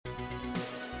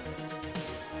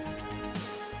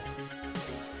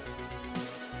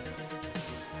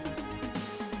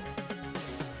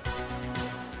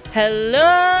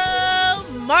Hello,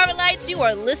 Marvelites. You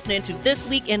are listening to This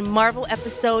Week in Marvel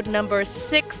episode number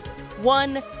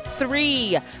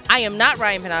 613. I am not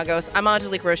Ryan Penagos. I'm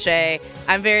Angelique Roche.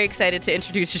 I'm very excited to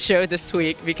introduce the show this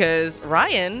week because,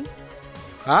 Ryan,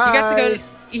 Hi.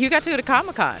 you got to go to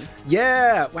Comic-Con.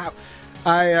 Yeah. Wow.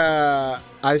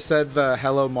 I said the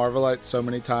hello Marvelite so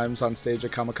many times on stage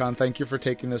at Comic-Con. Thank you for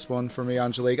taking this one for me,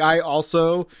 Angelique. I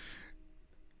also...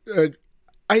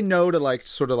 I know to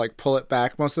sort of pull it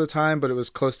back most of the time, but it was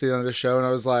close to the end of the show, and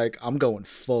I was like, I'm going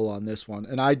full on this one.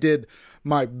 And I did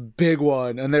my big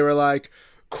one, and they were like,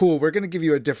 cool, we're going to give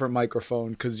you a different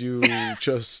microphone because you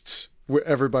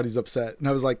everybody's upset. And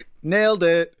I was like, nailed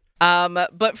it.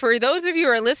 But for those of you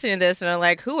who are listening to this and are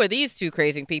like, who are these two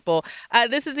crazy people?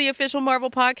 This is the official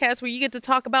Marvel podcast where you get to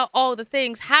talk about all the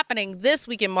things happening this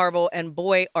week in Marvel. And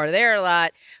boy, are there a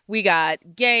lot. We got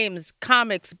games,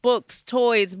 comics, books,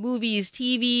 toys, movies,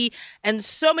 TV, and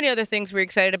so many other things we're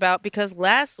excited about because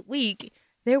last week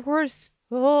there were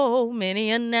so many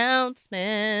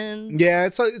announcements. Yeah,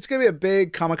 it's going to be a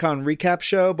big Comic-Con recap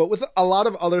show, but with a lot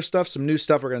of other stuff, some new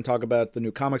stuff. We're going to talk about the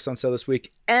new comics on sale this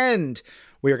week, and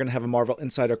we are going to have a Marvel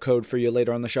Insider code for you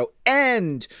later on the show.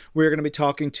 And we're going to be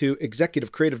talking to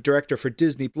Executive Creative Director for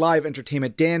Disney Live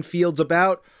Entertainment, Dan Fields,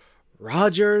 about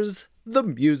Rogers the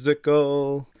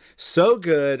Musical. So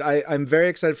good. I'm very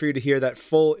excited for you to hear that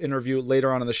full interview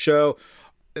later on in the show.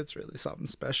 It's really something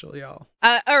special, y'all.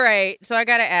 All right. So I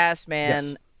got to ask,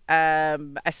 man. Yes.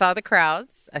 I saw the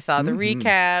crowds. I saw the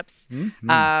recaps.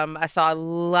 I saw a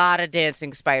lot of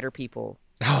dancing spider people.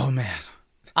 Oh, man.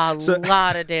 A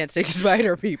lot of dancing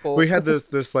spider people. We had this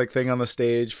thing on the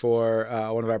stage for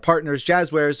one of our partners,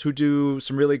 Jazzwares, who do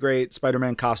some really great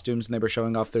Spider-Man costumes, and they were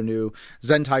showing off their new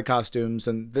Zentai costumes,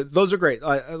 and those are great.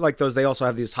 I like those. They also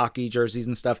have these hockey jerseys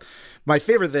and stuff. My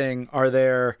favorite thing are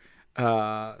their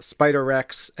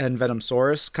Spider-Rex and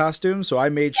Venomsaurus costumes, so I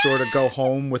made sure to go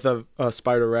home with a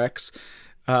Spider-Rex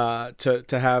to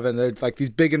have, and they're like these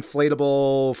big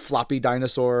inflatable floppy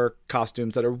dinosaur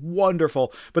costumes that are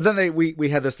wonderful. But then we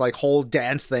had this whole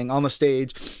dance thing on the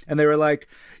stage, and they were like,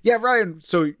 yeah, Ryan,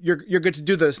 so you're good to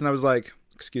do this. And I was like,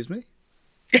 excuse me?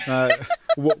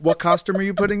 What costume are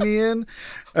you putting me in?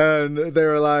 And they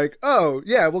were like, oh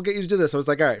yeah, we'll get you to do this. I was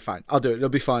like, all right, fine, I'll do it, it'll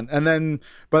be fun. And then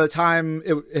by the time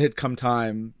it had come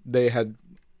time, they had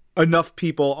enough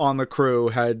people on the crew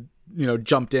had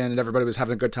jumped in and everybody was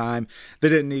having a good time. They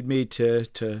didn't need me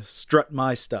to strut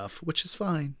my stuff, which is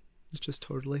fine. It's just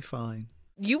totally fine.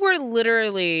 You were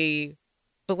literally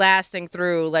blasting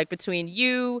through, between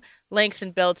you,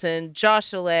 Langston Belton,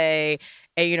 Josh Alay,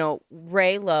 and,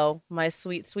 Ray Lowe, my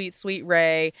sweet, sweet, sweet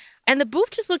Ray. And the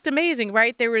booth just looked amazing,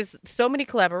 right? There was so many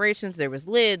collaborations. There was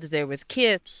lids. There was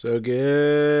kits. So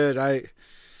good.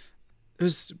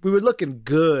 We were looking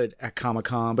good at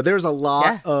Comic-Con, but there's a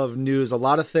lot of news, a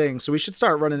lot of things. So we should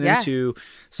start running into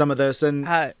some of this. And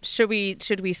should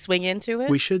we swing into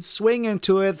it? We should swing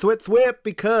into it, thwip,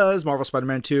 because Marvel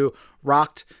Spider-Man 2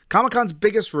 rocked Comic-Con's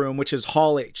biggest room, which is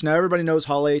Hall H. Now, everybody knows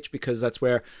Hall H because that's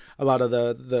where a lot of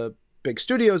the big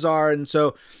studios are. And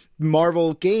so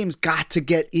Marvel Games got to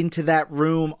get into that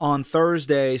room on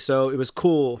Thursday. So it was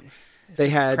cool. They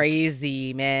had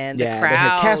crazy, man. The crowd. They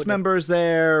had cast members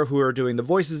there who are doing the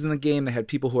voices in the game. They had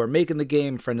people who are making the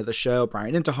game, friend of the show,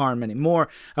 Brian Intihar, and many more.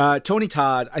 Tony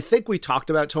Todd. I think we talked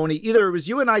about Tony. Either it was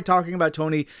you and I talking about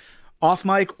Tony off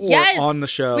mic or on the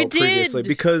show previously.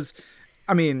 Because,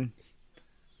 he's an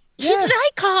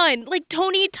icon.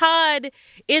 Tony Todd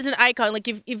is an icon.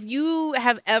 If you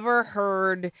have ever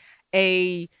heard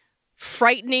a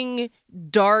frightening,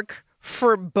 dark,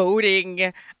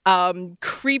 foreboding,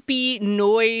 creepy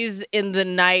noise in the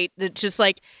night that just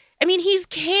he's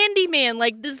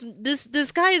Candyman.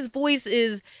 This guy's voice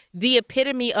is the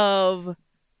epitome of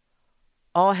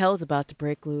all hell's about to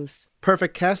break loose.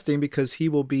 Perfect casting because he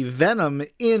will be Venom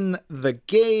in the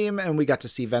game, and we got to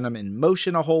see Venom in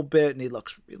motion a whole bit, and he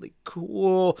looks really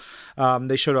cool.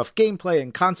 They showed off gameplay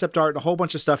and concept art and a whole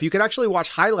bunch of stuff. You could actually watch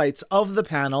highlights of the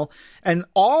panel and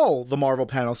all the Marvel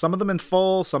panels, some of them in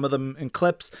full, some of them in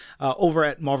clips, over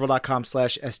at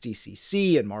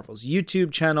marvel.com/SDCC and Marvel's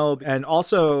YouTube channel. And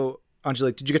also,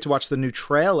 Angelique, did you get to watch the new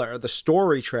trailer, the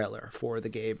story trailer for the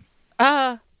game?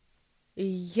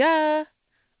 Yeah.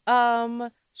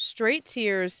 Straight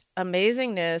tears,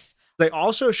 amazingness. They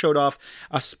also showed off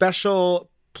a special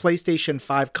PlayStation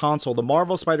 5 console, the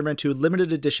Marvel Spider-Man 2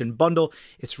 limited edition bundle.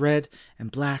 It's red and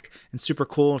black and super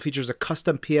cool and features a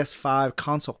custom PS5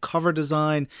 console cover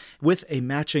design with a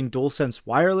matching DualSense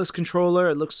wireless controller.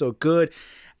 It looks so good.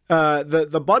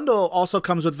 The bundle also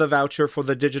comes with the voucher for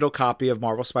the digital copy of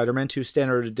Marvel Spider-Man 2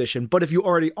 Standard Edition. But if you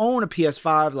already own a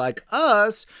PS5 like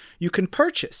us, you can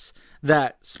purchase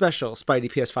that special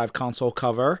Spidey PS5 console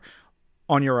cover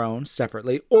on your own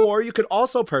separately. Or you could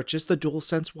also purchase the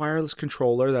DualSense wireless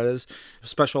controller that is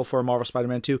special for Marvel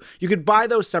Spider-Man 2. You could buy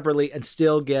those separately and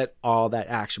still get all that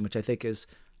action, which I think is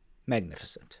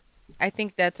magnificent. I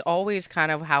think that's always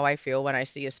kind of how I feel when I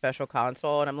see a special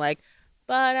console, and I'm like,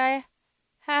 but I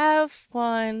have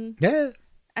one. Yeah.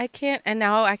 I can't, and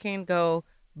now I can go,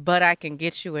 but I can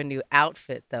get you a new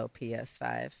outfit though,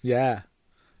 PS5. Yeah.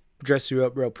 Dress you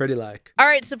up real pretty like. All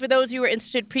right, so for those who are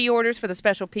interested, pre-orders for the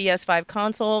special PS5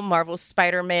 console, Marvel's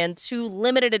Spider-Man 2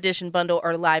 limited edition bundle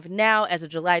are live now as of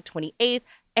July 28th,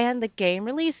 and the game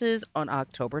releases on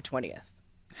October 20th.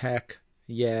 Heck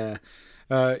yeah.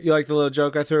 You like the little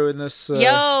joke I threw in this in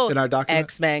our document?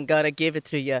 X-Men gonna give it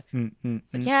to you.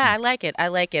 Yeah, I like it.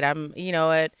 I'm, you know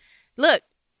what? Look,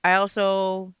 I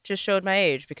also just showed my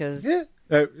age because...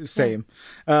 Same.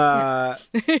 We're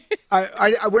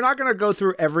not going to go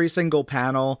through every single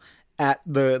panel at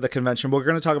the convention. We're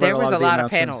going to talk about a lot of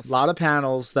the announcements. A lot of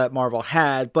panels that Marvel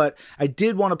had, but I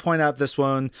did want to point out this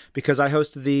one because I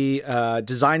hosted the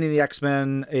Designing the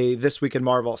X-Men, a This Week in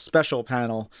Marvel special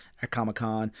panel at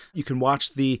Comic-Con. You can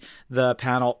watch the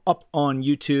panel up on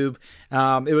YouTube.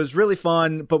 It was really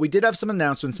fun, but we did have some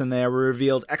announcements in there. We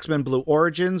revealed X-Men Blue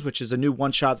Origins, which is a new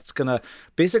one-shot that's going to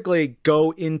basically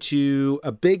go into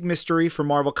a big mystery for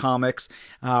Marvel Comics.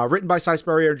 Written by Cy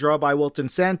Spurrier, drawn by Wilton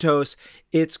Santos.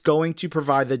 It's going to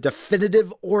provide the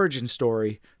definitive origin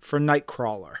story for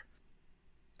Nightcrawler.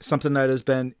 Something that has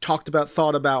been talked about,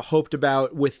 thought about, hoped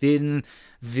about within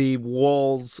the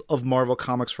walls of Marvel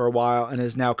Comics for a while and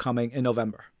is now coming in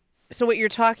November. So what you're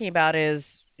talking about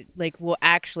is, like, we'll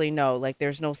actually know. Like,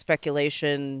 there's no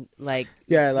speculation. Like,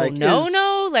 yeah, like,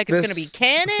 like it's gonna be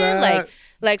canon.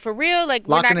 Like for real. Like,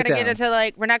 we're not gonna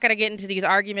get into these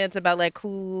arguments about like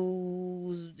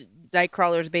who's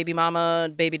Nightcrawler's baby mama,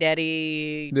 baby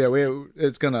daddy. Yeah,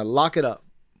 it's gonna lock it up.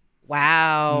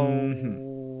 Wow.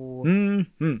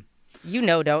 Mm-hmm. You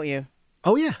know, don't you?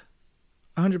 Oh yeah,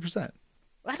 100%.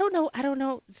 I don't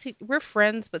know. See, we're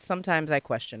friends, but sometimes I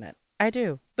question it. I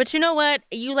do. But you know what?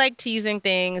 You like teasing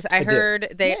things. I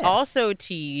heard they also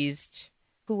teased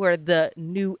who are the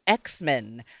new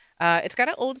X-Men. It's got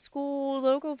an old school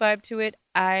logo vibe to it.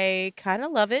 I kind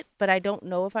of love it, but I don't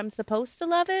know if I'm supposed to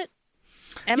love it.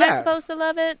 Am I supposed to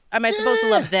love it? Am I supposed to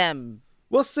love them?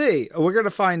 We'll see. We're going to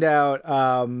find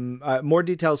out more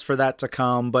details for that to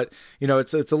come. But, you know,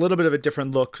 it's a little bit of a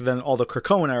different look than all the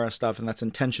Krakoan era stuff, and that's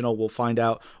intentional. We'll find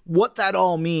out what that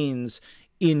all means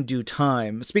in due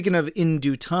time. Speaking of in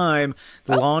due time,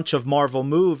 the launch of Marvel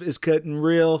Move is getting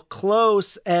real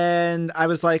close. And I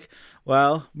was like,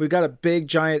 well, we've got a big,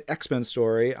 giant X-Men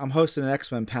story. I'm hosting an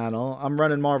X-Men panel. I'm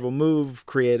running Marvel Move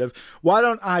Creative. Why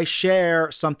don't I share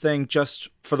something just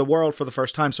for the world for the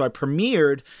first time? So I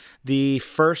premiered the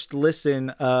first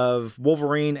listen of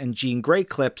Wolverine and Jean Grey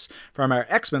clips from our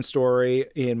X-Men story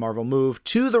in Marvel Move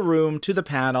to the room, to the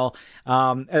panel.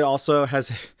 It also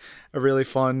has a really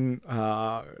fun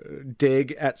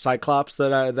dig at Cyclops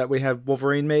that we had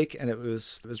Wolverine make, and it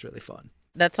was really fun.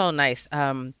 That's all nice.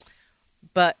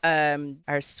 But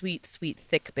our sweet,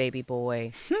 thick baby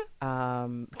boy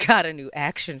got a new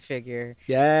action figure.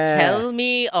 Yeah. Tell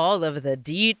me all of the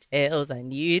details I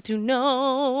need to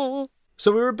know.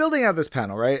 So we were building out this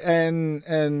panel, right?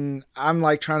 And I'm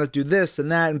like trying to do this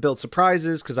and that and build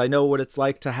surprises because I know what it's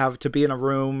like to be in a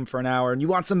room for an hour and you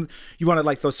wanted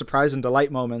like those surprise and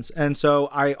delight moments. And so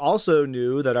I also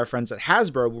knew that our friends at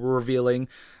Hasbro were revealing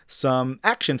some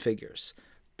action figures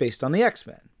based on the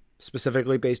X-Men.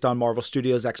 Specifically based on Marvel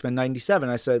Studios' X-Men 97.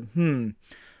 I said,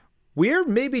 we're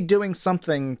maybe doing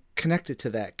something connected to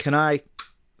that. Can I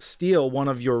steal one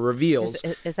of your reveals?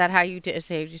 Is that how you did?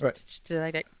 So you just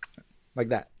like that? Like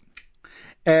that.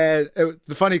 And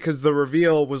it's funny because the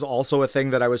reveal was also a thing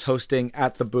that I was hosting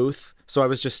at the booth. So I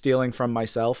was just stealing from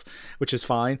myself, which is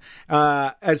fine.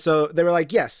 And so they were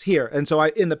like, yes, here. And so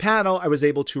in the panel, I was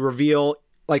able to reveal,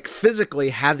 like physically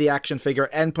have the action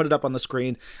figure and put it up on the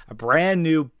screen, a brand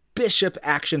new Bishop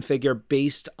action figure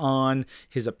based on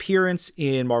his appearance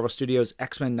in Marvel Studios'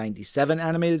 X-Men 97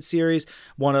 animated series.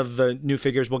 One of the new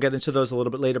figures, we'll get into those a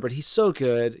little bit later, but he's so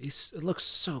good. It looks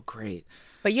so great.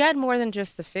 But you had more than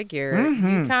just the figure.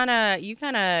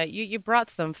 Mm-hmm. You brought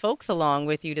some folks along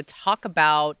with you to talk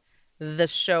about the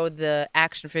show the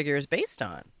action figure is based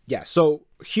on. Yeah, so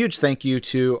huge thank you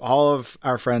to all of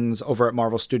our friends over at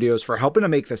Marvel Studios for helping to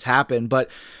make this happen. But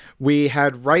we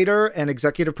had writer and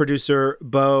executive producer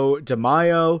Bo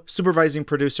DeMaio, supervising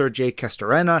producer Jake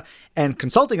Castorena, and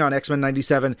consulting on X-Men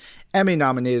 97,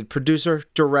 Emmy-nominated producer,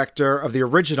 director of the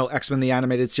original X-Men the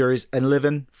Animated Series, and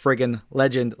living friggin'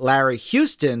 legend Larry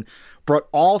Houston brought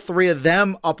all three of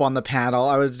them up on the panel.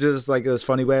 I was just like this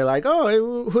funny way, like,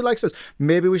 oh, who likes this?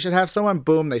 Maybe we should have someone.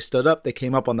 Boom, they stood up. They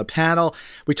came up on the panel.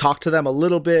 We talked to them a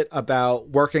little bit about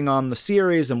working on the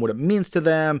series and what it means to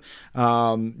them.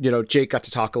 Jake got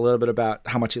to talk a little bit about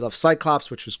how much he loves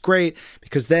Cyclops, which was great,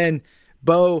 because then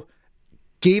Bo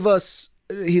gave us,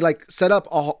 he like set up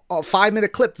a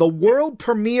 5-minute clip, the world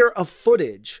premiere of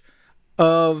footage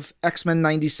of X-Men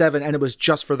 97, and it was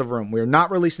just for the room. We were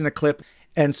not releasing the clip.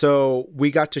 And so we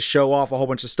got to show off a whole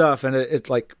bunch of stuff, and it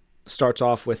like starts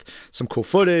off with some cool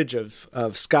footage of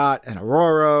Scott and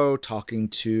Aurora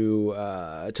talking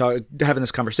having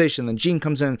this conversation. Then Jean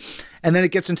comes in, and then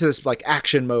it gets into this like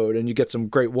action mode, and you get some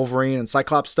great Wolverine and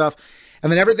Cyclops stuff.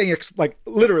 And then everything,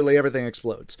 literally everything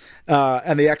explodes.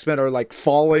 And the X-Men are like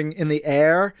falling in the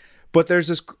air, but there's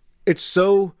this, it's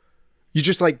so, you're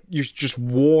just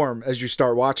warm as you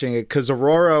start watching it, because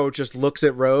Aurora just looks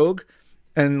at Rogue,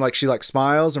 and like she like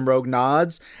smiles, and Rogue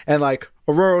nods, and like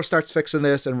Aurora starts fixing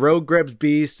this, and Rogue grabs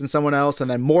Beast and someone else,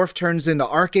 and then Morph turns into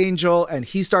Archangel, and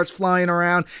he starts flying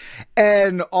around,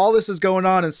 and all this is going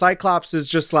on, and Cyclops is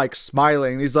just like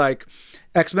smiling. He's like,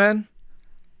 X-Men,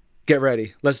 get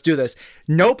ready, let's do this.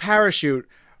 No parachute,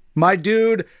 my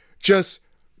dude just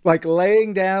like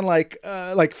laying down like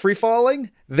free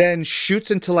falling, then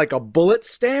shoots into like a bullet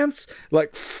stance,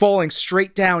 like falling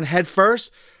straight down head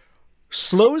first,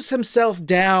 slows himself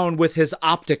down with his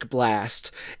optic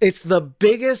blast. It's the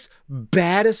biggest,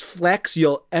 baddest flex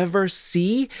you'll ever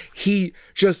see. He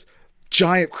just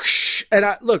giant, and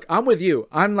I'm with you.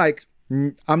 I'm like,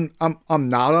 I'm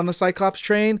not on the Cyclops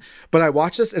train, but I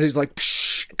watch this and he's like,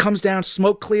 comes down,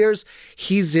 smoke clears.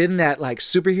 He's in that like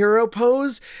superhero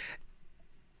pose.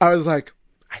 I was like,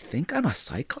 I think I'm a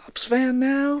Cyclops fan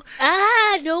now.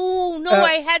 No,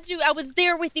 I was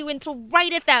there with you until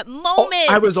right at that moment.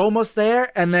 I was almost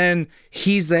there, and then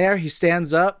he's there, he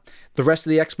stands up, the rest of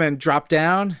the X-Men drop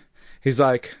down. He's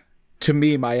like, to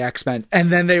me, my X-Men.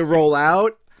 And then they roll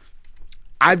out.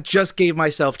 I just gave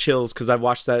myself chills because I've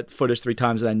watched that footage 3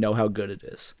 times and I know how good it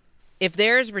is. If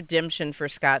there's redemption for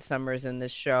Scott Summers in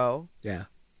this show, yeah,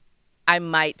 I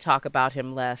might talk about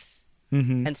him less.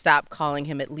 Mm-hmm. And stop calling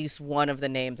him at least one of the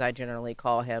names I generally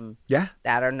call him. Yeah.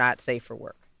 That are not safe for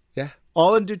work. Yeah.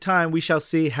 All in due time, we shall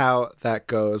see how that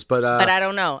goes. But I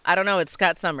don't know. It's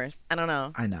Scott Summers. I don't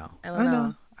know. I know. I don't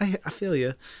know. I feel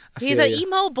you. He's an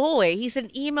emo boy. He's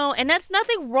an emo, and that's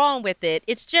nothing wrong with it.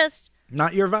 It's just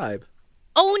not your vibe.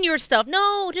 Own your stuff.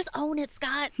 No, just own it,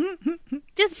 Scott.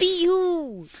 Just be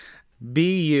you.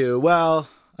 Be you. Well,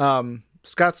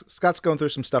 Scott's going through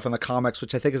some stuff in the comics,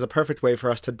 which I think is a perfect way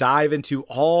for us to dive into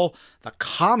all the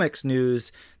comics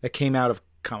news that came out of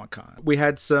Comic-Con. We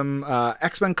had some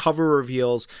X-Men cover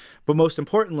reveals, but most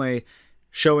importantly,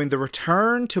 showing the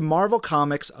return to Marvel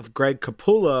Comics of Greg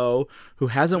Capullo, who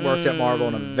hasn't worked at Marvel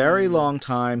in a very long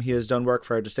time. He has done work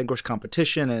for a Distinguished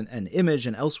Competition and Image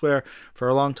and elsewhere for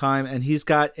a long time, and he's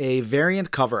got a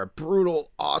variant cover, a brutal,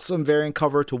 awesome variant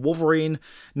cover to Wolverine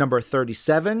number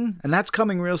 37, and that's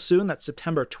coming real soon. That's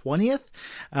September 20th.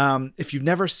 If you've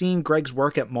never seen Greg's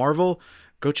work at Marvel,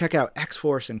 go check out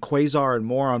X-Force and Quasar and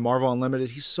more on Marvel Unlimited.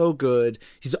 He's so good.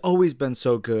 He's always been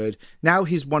so good. Now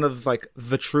he's one of like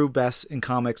the true best in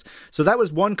comics. So that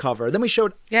was one cover. Then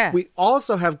we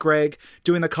also have Greg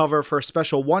doing the cover for a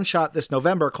special one-shot this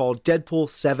November called Deadpool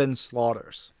 7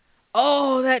 Slaughters.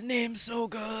 Oh, that name's so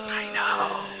good. I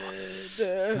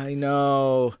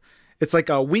know. It's like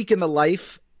a week in the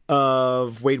life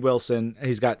of Wade Wilson.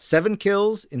 He's got 7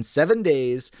 kills in 7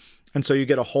 days. And so you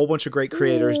get a whole bunch of great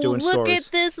creators doing stories. Look at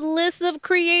this list of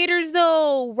creators,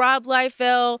 though. Rob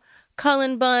Liefeld,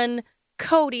 Cullen Bunn,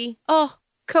 Cody. Oh,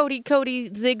 Cody,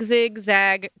 Zig,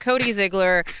 Zag, Cody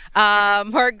Ziegler,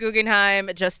 Mark Guggenheim,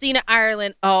 Justina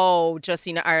Ireland. Oh,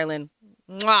 Justina Ireland.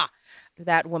 Mwah.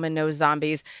 That woman knows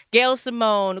zombies. Gail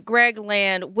Simone, Greg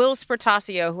Land, Will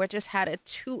Spertasio, who I just had a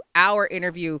 2-hour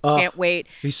interview. Can't wait.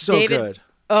 He's so good.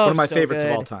 One of my favorites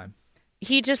of all time.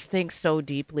 He just thinks so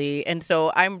deeply. And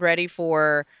so I'm ready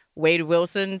for Wade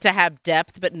Wilson to have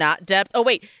depth, but not depth. Oh,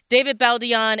 wait. David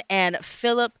Baldion and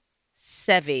Philip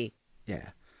Sevy. Yeah.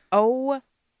 Oh,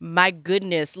 my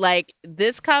goodness. Like,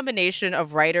 this combination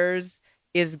of writers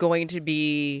is going to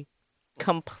be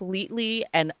completely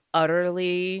and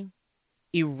utterly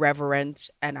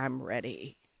irreverent, and I'm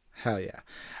ready. Hell yeah.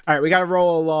 All right, we got to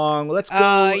roll along. Let's go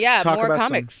talk more about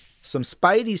comics. some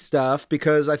Spidey stuff,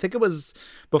 because I think it was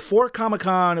before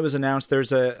Comic-Con it was announced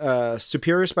there's a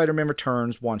Superior Spider-Man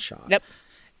Returns one-shot. Yep.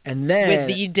 And then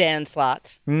with the Dan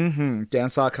Slott. Dan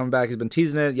Slott coming back. He's been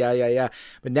teasing it. Yeah.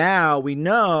 But now we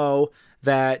know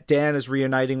that Dan is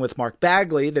reuniting with Mark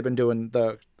Bagley. They've been doing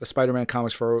the Spider-Man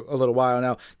comics for a little while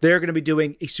now. They're going to be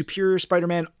doing a Superior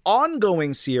Spider-Man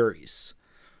ongoing series.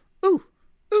 Ooh.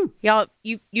 Y'all,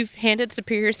 you've handed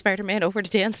Superior Spider-Man over to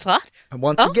Dan Slott? And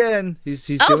once again, he's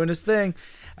doing his thing.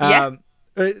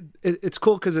 It's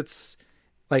cool because it's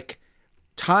like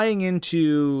tying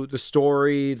into the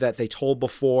story that they told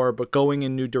before, but going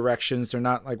in new directions. They're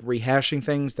not like rehashing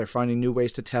things. They're finding new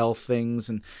ways to tell things.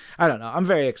 And I don't know. I'm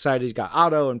very excited. You got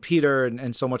Otto and Peter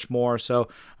and so much more. So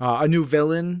a new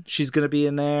villain, she's going to be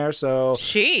in there. So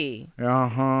she.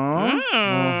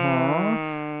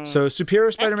 So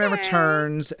Superior Spider-Man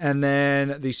Returns, and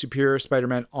then the Superior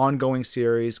Spider-Man ongoing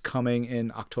series coming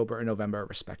in October and November,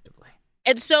 respectively.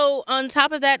 And so on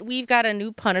top of that, we've got a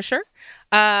new Punisher.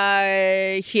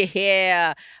 It's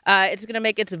going to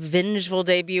make its vengeful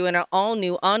debut in an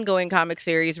all-new ongoing comic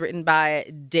series written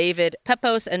by David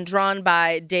Pepose and drawn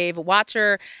by Dave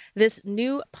Watcher. This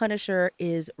new Punisher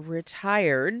is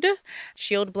retired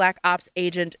SHIELD Black Ops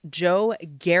agent Joe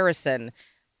Garrison.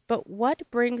 But what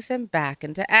brings him back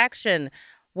into action?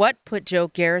 What put Joe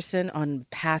Garrison on the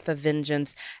path of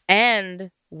vengeance?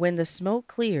 And when the smoke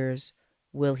clears,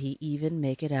 will he even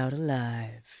make it out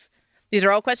alive? These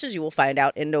are all questions you will find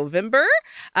out in November.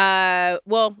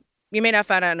 Well, you may not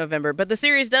find out in November, but the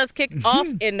series does kick off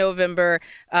in November.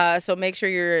 So make sure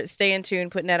you're staying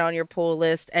tuned, putting that on your pull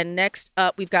list. And next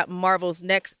up, we've got Marvel's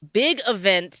next big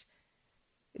event,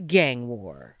 Gang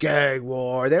War. Gang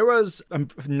War. There was, I'm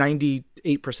 98%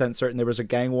 certain there was a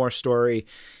Gang War story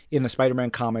in the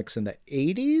Spider-Man comics in the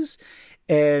 80s.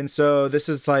 And so this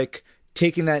is like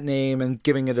taking that name and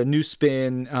giving it a new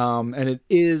spin. And it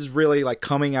is really like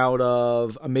coming out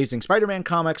of Amazing Spider-Man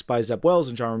comics by Zeb Wells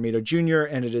and John Romita Jr.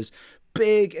 And it is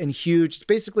big and huge. It's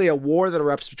basically a war that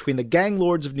erupts between the gang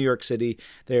lords of New York City.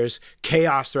 There's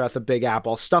chaos throughout the Big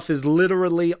Apple. Stuff is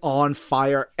literally on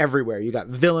fire everywhere. You got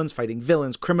villains fighting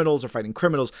villains, criminals are fighting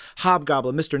criminals,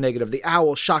 Hobgoblin, Mr. Negative, the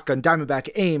Owl, Shotgun, Diamondback,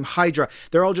 AIM, Hydra.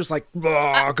 They're all just like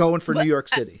going for New York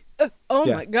City.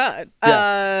 My God.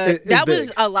 That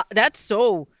was a lot. That's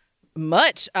so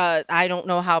much. I don't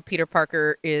know how Peter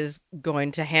Parker is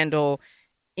going to handle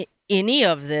any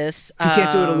of this. He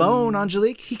can't do it alone,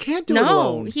 Angelique. He can't do it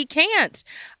alone. No, he can't.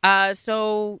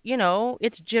 So,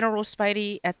 it's General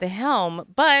Spidey at the helm,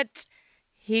 but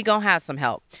he gonna have some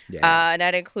help. And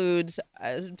that includes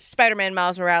Spider-Man,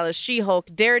 Miles Morales, She-Hulk,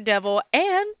 Daredevil,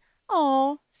 and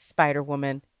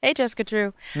Spider-Woman. Hey, Jessica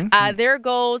Drew. Their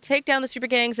goal, take down the super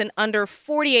gangs in under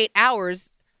 48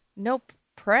 hours. No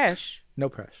pressure.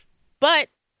 But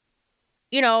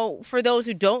for those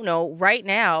who don't know, right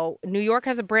now, New York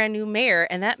has a brand new mayor,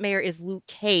 and that mayor is Luke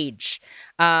Cage.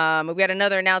 We got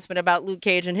another announcement about Luke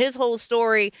Cage and his whole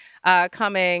story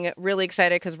coming. Really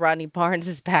excited because Rodney Barnes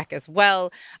is back as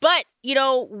well. But,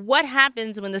 what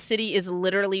happens when the city is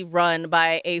literally run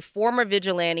by a former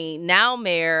vigilante, now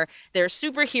mayor? There's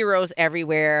superheroes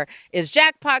everywhere. Is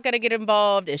Jackpot going to get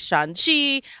involved? Is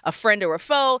Shang-Chi a friend or a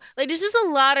foe? Like, there's just a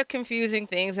lot of confusing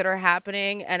things that are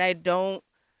happening, and I don't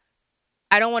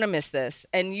want to miss this,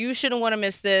 and you shouldn't want to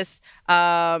miss this.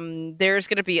 There's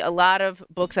going to be a lot of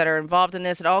books that are involved in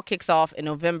this. It all kicks off in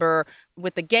November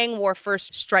with the Gang War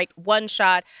First Strike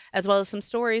one-shot, as well as some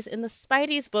stories in the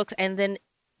Spidey's books. And then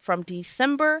from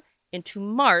December into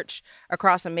March,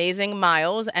 across Amazing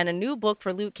Miles, and a new book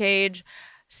for Luke Cage,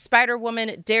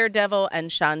 Spider-Woman, Daredevil,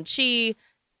 and Shang-Chi.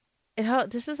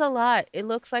 This is a lot. It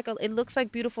looks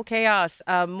like beautiful chaos.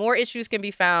 More issues can be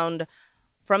found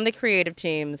from the creative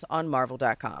teams on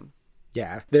Marvel.com.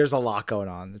 Yeah, there's a lot going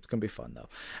on. It's going to be fun, though.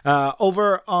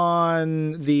 Over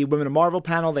on the Women of Marvel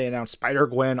panel, they announced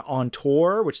Spider-Gwen on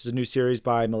Tour, which is a new series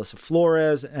by Melissa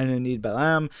Flores and Enid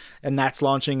Belam, and that's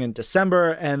launching in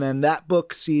December. And then that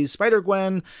book sees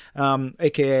Spider-Gwen,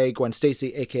 a.k.a. Gwen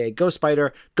Stacy, a.k.a. Ghost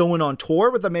Spider, going on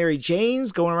tour with the Mary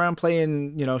Janes, going around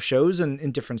playing, shows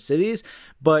in different cities.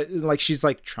 But, she's,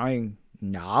 trying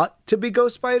not to be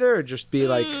Ghost Spider or just be,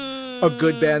 a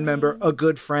good band member, a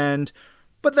good friend.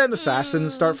 But then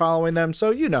assassins start following them,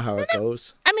 so you know how it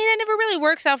goes. I mean, it never really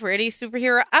works out for any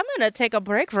superhero. I'm going to take a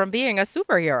break from being a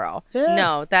superhero. Yeah.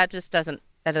 No, that doesn't.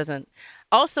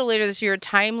 Also later this year,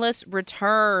 Timeless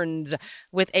returns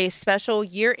with a special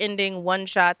year-ending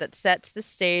one-shot that sets the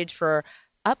stage for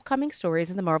upcoming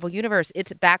stories in the Marvel Universe.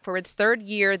 It's back for its third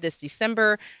year this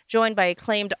December, joined by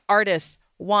acclaimed artists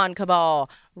Juan Cabal.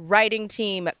 Writing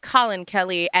team Colin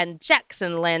Kelly and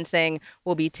Jackson Lansing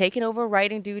will be taking over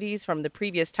writing duties from the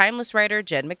previous timeless writer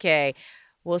Jed MacKay.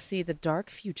 We'll see the dark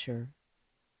future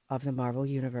of the Marvel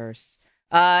Universe.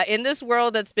 In this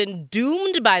world that's been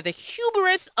doomed by the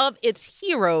hubris of its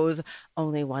heroes,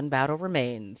 only one battle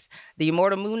remains. The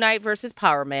Immortal Moon Knight versus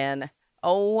Power Man.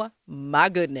 Oh my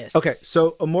goodness. Okay,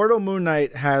 so Immortal Moon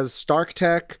Knight has Stark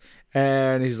Tech,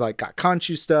 and he's like got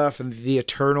Khonshu stuff and the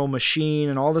Eternal Machine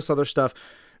and all this other stuff.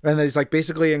 And he's like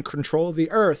basically in control of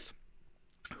the Earth.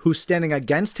 Who's standing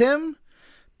against him?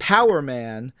 Power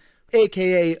Man,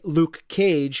 aka Luke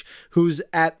Cage, who's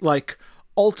at like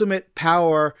ultimate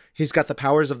power. He's got the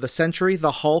powers of the Sentry,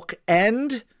 the Hulk,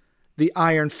 and the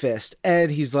Iron Fist.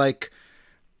 And he's like,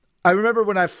 I remember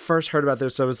when I first heard about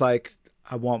this, I was like,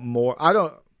 I want more.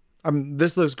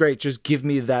 This looks great. Just give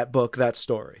me that book, that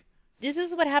story. This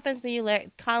is what happens when you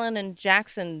let Colin and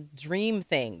Jackson dream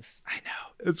things. I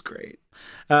know. It's great.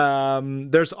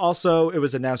 There's also, it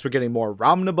was announced we're getting more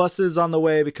Romnibuses on the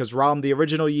way because the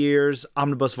original year's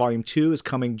Omnibus Volume 2 is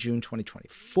coming June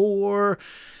 2024.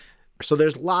 So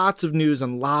there's lots of news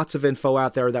and lots of info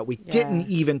out there that we didn't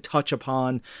even touch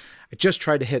upon. I just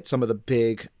tried to hit some of the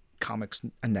big comics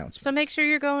announcements. So make sure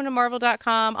you're going to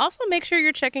marvel.com. Also make sure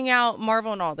you're checking out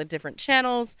Marvel on all the different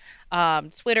channels,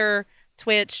 Twitter,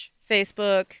 Twitch,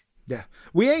 Facebook. Yeah.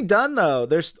 We ain't done though.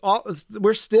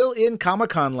 We're still in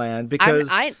Comic-Con land because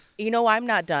I'm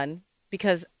not done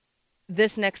because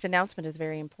this next announcement is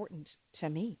very important to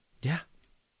me. Yeah.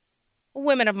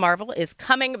 Women of Marvel is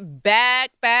coming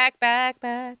back.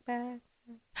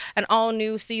 An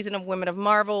all-new season of Women of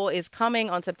Marvel is coming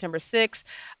on September 6th.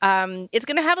 It's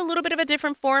going to have a little bit of a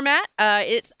different format.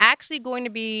 It's actually going to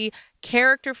be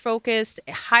character-focused,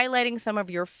 highlighting some of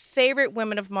your favorite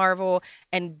Women of Marvel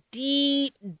and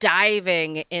deep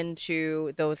diving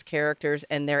into those characters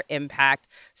and their impact.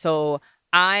 So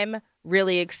I'm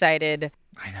really excited.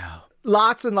 I know.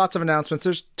 Lots and lots of announcements.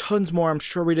 There's tons more I'm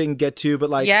sure we didn't get to, but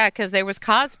like... Yeah, because there was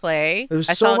cosplay.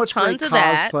 There's so much great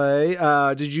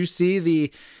cosplay. Did you see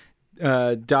the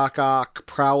Doc Ock,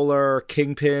 Prowler,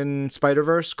 Kingpin,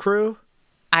 Spider-Verse crew?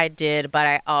 I did, but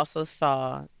I also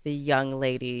saw the young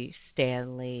lady,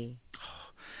 Stan Lee.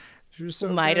 She was so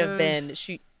might good. Have been...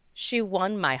 She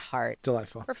won my heart.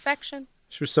 Delightful. Perfection.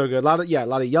 She was so good. A lot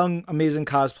of young, amazing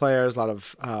cosplayers, a lot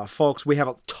of folks. We have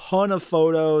a ton of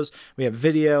photos. We have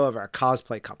video of our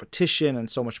cosplay competition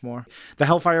and so much more. The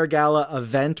Hellfire Gala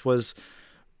event was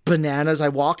bananas. I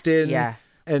walked in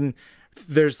and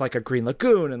there's like a Green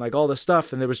Lagoon and like all this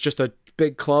stuff. And there was just a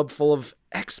big club full of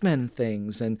X-Men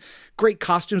things and great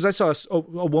costumes. I saw a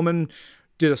woman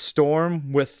did a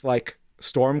storm with like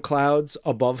storm clouds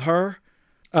above her.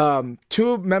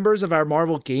 Two members of our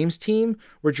Marvel Games team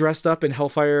were dressed up in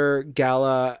Hellfire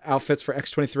Gala outfits for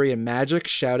X-23 and Magic.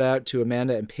 Shout out to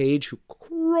Amanda and Paige who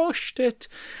crushed it.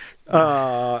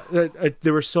 There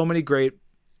were so many great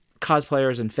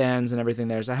cosplayers and fans and everything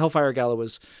there. So Hellfire Gala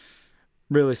was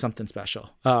really something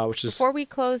special. Before we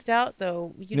closed out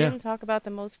though, you didn't talk about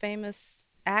the most famous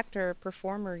actor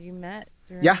performer you met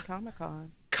during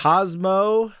Comic-Con.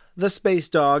 Cosmo the Space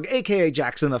Dog, aka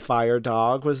Jackson the Fire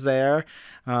Dog, was there.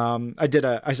 I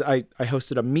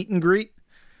hosted a meet and greet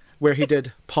where he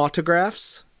did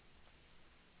autographs.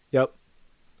 Yep,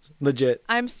 legit.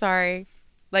 I'm sorry,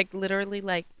 like literally,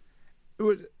 like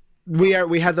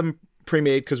we had them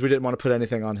pre-made because we didn't want to put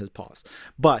anything on his paws,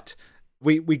 but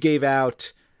we gave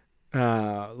out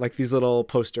like these little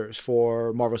posters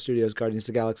for Marvel Studios Guardians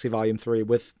of the Galaxy Volume 3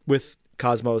 with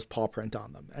Cosmo's paw print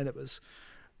on them, and it was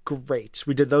great.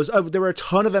 We did those. Oh, there were a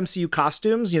ton of MCU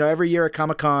costumes. You know, every year at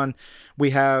Comic-Con,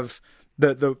 we have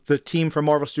the team from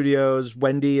Marvel Studios,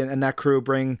 Wendy and that crew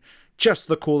bring just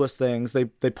the coolest things. They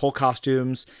pull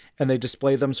costumes and they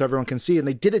display them so everyone can see. And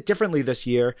they did it differently this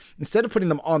year. Instead of putting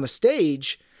them on the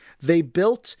stage, they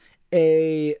built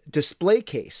a display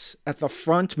case at the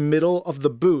front middle of the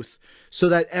booth so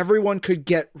that everyone could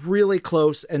get really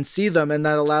close and see them, and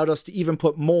that allowed us to even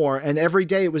put more, and every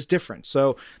day it was different.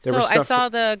 So I saw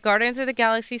the Guardians of the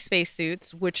Galaxy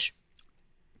spacesuits, which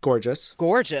gorgeous.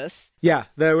 Yeah,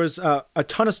 there was a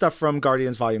ton of stuff from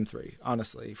Guardians Volume 3,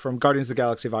 honestly, from Guardians of the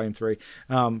Galaxy Volume 3,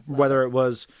 whether it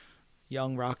was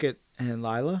Young Rocket and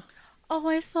Lila. Oh,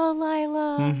 I saw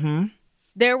Lila. Mm-hmm.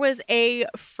 There was a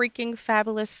freaking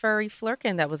fabulous furry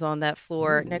flurkin that was on that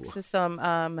floor next to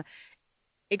some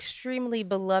extremely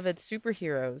beloved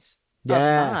superheroes of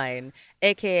mine,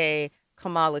 a.k.a.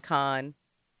 Kamala Khan,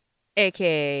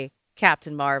 a.k.a.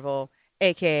 Captain Marvel,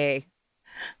 a.k.a.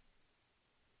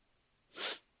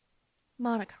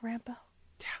 Monica Rambeau.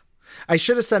 Yeah. I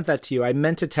should have sent that to you. I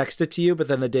meant to text it to you, but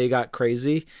then the day got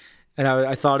crazy And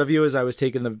I thought of you as I was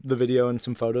taking the video and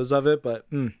some photos of it, but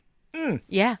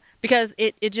Yeah, because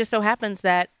it just so happens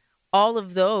that all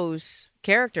of those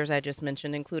characters I just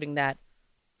mentioned, including that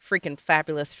freaking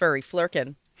fabulous furry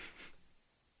Flurkin,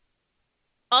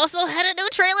 also had a new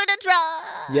trailer to drop.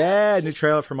 yeah, new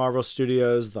trailer for Marvel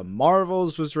Studios. The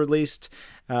Marvels was released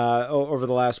over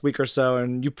the last week or so,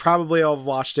 and you probably all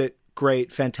watched it.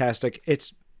 Great, fantastic.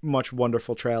 It's much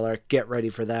wonderful trailer. Get ready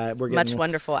for that. We're getting Much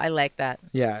wonderful. I like that.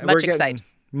 Yeah, Much we're getting excite.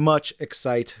 much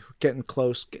excite. Getting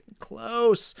close.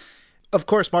 Of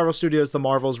course, Marvel Studios The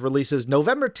Marvels releases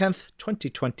November 10th,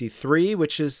 2023,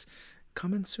 which is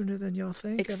coming sooner than y'all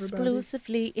think, everybody.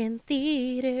 Exclusively in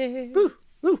theaters. Woo,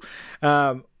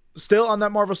 woo. Still on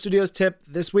that Marvel Studios tip,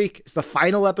 this week is the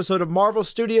final episode of Marvel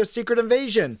Studios Secret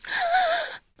Invasion.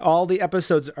 All the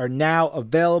episodes are now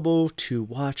available to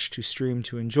watch, to stream,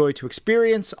 to enjoy, to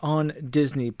experience on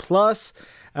Disney Plus.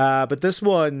 But there's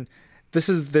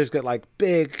got like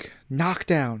big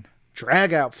knockdown,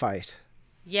 drag out fight.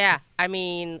 Yeah, I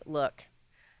mean, look,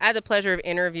 I had the pleasure of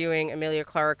interviewing Emilia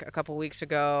Clarke a couple weeks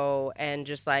ago and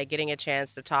just like getting a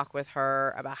chance to talk with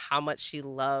her about how much she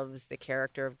loves the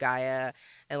character of Gaia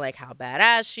and like how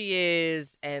badass she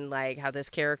is and like how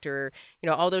this character,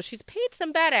 although she's played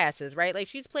some badasses, right? Like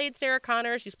she's played Sarah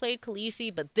Connor, she's played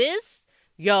Khaleesi, but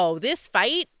this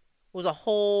fight was a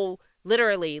whole,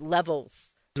 literally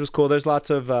levels. It was cool. There's lots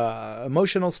of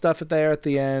emotional stuff there at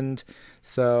the end.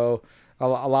 So a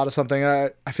lot of something.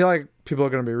 I feel like people are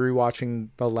going to be rewatching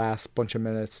the last bunch of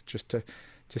minutes just to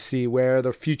see where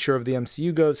the future of the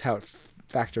MCU goes, how it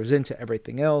factors into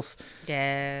everything else.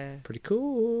 Yeah. Pretty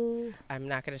cool. I'm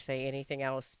not going to say anything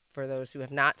else for those who have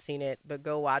not seen it, but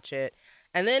go watch it.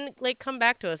 And then like come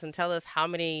back to us and tell us how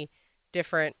many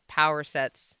different power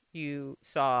sets you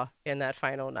saw in that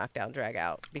final knockdown drag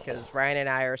out, because Ryan and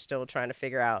I are still trying to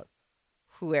figure out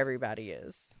who everybody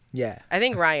is. Yeah. I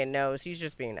think Ryan knows. He's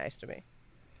just being nice to me.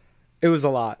 It was a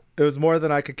lot. It was more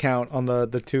than I could count on the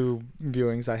 2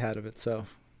 viewings I had of it. So,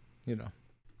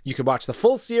 you can watch the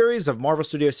full series of Marvel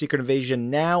Studios Secret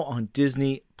Invasion now on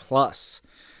Disney Plus.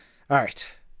 All right.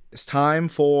 It's time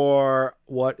for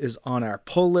what is on our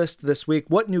pull list this week.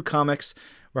 What new comics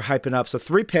we're hyping up. So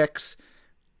 3 picks,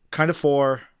 kind of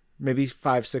 4, maybe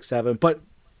 5, 6, 7, but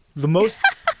the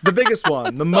biggest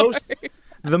one, the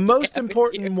most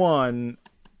important one,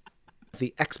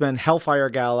 the X-Men Hellfire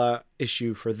Gala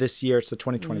issue for this year. It's the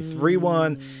 2023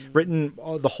 one.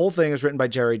 The whole thing is written by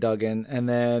Jerry Duggan, and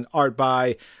then art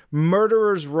by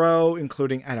Murderers Row,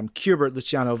 including Adam Kubert,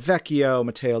 Luciano Vecchio,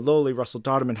 Matteo Loli, Russell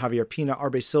Dodderman, Javier Pina,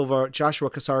 Arbe Silva, Joshua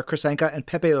Cassara, Chris Anka, and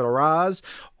Pepe Larraz.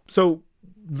 So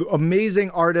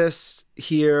amazing artists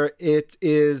here. It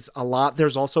is a lot.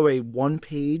 There's also a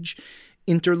 1-page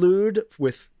interlude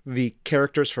with the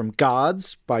characters from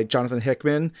Gods by Jonathan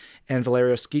Hickman and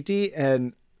Valerio Schiti,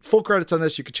 and full credits on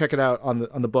this. You can check it out on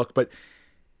the book, but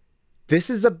this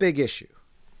is a big issue.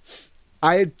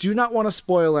 I do not want to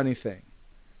spoil anything.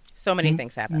 So many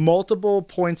things happen. Multiple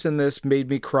points in this made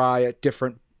me cry at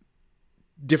different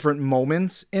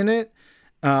moments in it.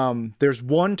 There's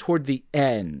one toward the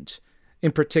end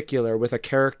in particular with a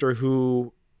character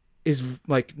who is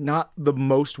like not the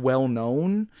most well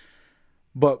known,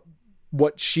 but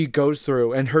what she goes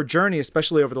through and her journey,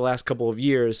 especially over the last couple of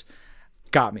years,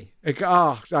 got me.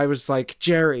 I was like,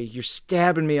 Jerry, you're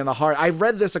stabbing me in the heart. I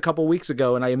read this a couple weeks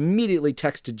ago and I immediately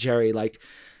texted Jerry, like,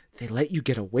 they let you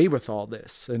get away with all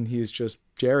this. And he's just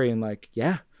Jerry and like,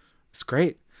 yeah, it's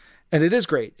great. And it is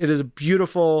great. It is a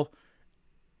beautiful,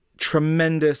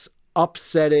 tremendous,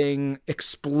 upsetting,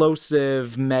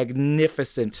 explosive,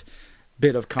 magnificent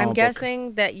bit of comic I'm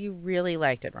guessing that you really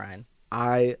liked it, Ryan.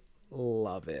 I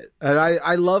love it. And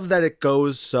I love that it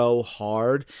goes so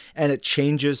hard and it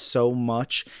changes so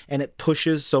much and it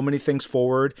pushes so many things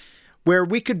forward where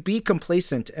we could be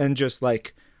complacent and just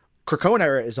like, Krakoan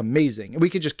era is amazing. And we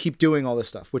could just keep doing all this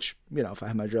stuff, which, if I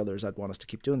had my druthers, I'd want us to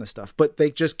keep doing this stuff. But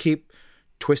they just keep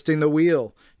twisting the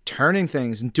wheel, turning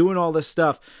things and doing all this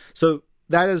stuff. So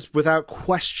that is without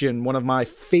question one of my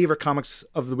favorite comics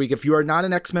of the week. If you are not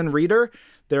an X-Men reader,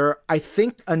 there are, I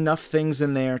think, enough things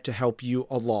in there to help you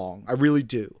along. I really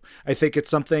do. I think it's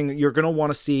something you're going to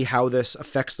want to see how this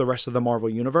affects the rest of the Marvel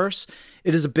Universe.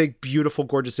 It is a big, beautiful,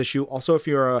 gorgeous issue. Also, if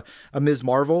you're a Ms.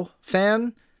 Marvel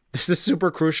fan, this is super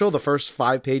crucial. The first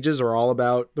 5 pages are all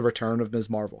about the return of Ms.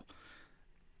 Marvel.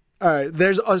 All right.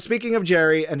 There's speaking of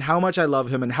Jerry and how much I love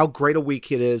him and how great a week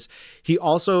it is. He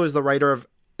also is the writer of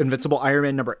Invincible Iron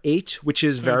Man number 8, which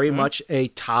is very much a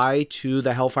tie to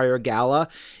the Hellfire Gala.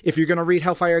 If you're going to read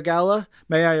Hellfire Gala,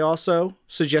 may I also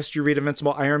suggest you read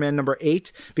Invincible Iron Man number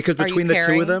 8, because between the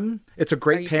two of them, it's a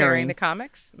great pairing. Pairing the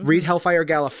comics? Read Hellfire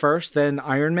Gala first, then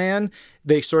Iron Man.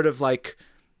 They sort of like,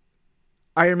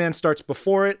 Iron Man starts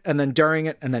before it, and then during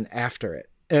it, and then after it.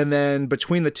 And then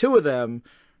between the two of them,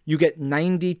 you get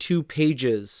 92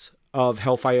 pages of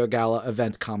Hellfire Gala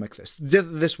event comic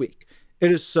this week. It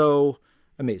is so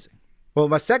amazing. Well,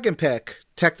 my second pick,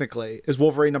 technically, is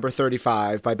Wolverine number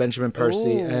 35 by Benjamin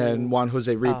Percy and Juan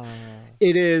Jose Reed.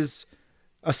 It is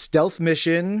a stealth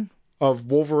mission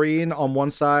of Wolverine on one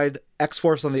side,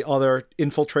 X-Force on the other,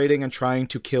 infiltrating and trying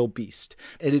to kill Beast.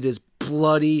 And it is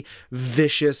bloody,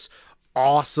 vicious,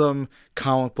 awesome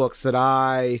comic books that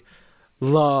I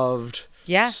loved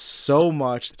so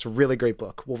much. It's a really great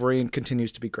book. Wolverine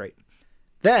continues to be great.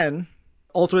 Then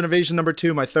Ultimate Invasion number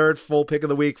 2, my third full pick of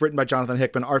the week, written by Jonathan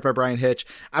Hickman, art by Brian Hitch.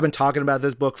 I've been talking about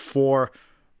this book for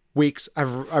weeks.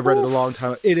 I've read it a long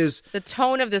time. It is, the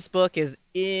tone of this book is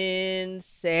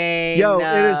insane.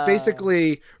 It is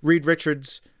basically Reed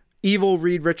Richards, evil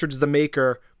Reed Richards, the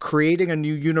maker, creating a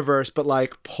new universe, but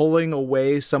like pulling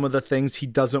away some of the things he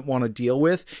doesn't want to deal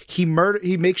with. He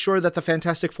makes sure that the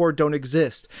Fantastic Four don't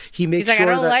exist. He's like, I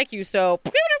don't like you, so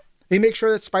he makes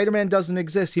sure that Spider-Man doesn't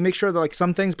exist. He makes sure that like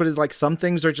some things, but it's like some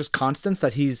things are just constants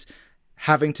that he's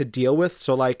having to deal with.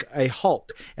 So like a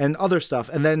Hulk and other stuff.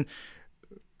 And then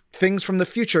things from the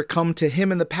future come to him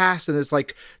in the past, and it's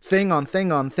like thing on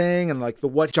thing on thing. And like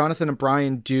what Jonathan and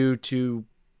Brian do to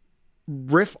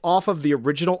riff off of the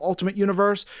original Ultimate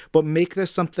Universe, but make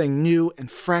this something new and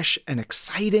fresh and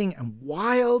exciting and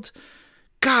wild.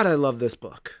 God, I love this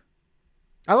book.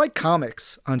 I like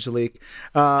comics, Angelique.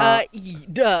 No.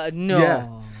 Yeah.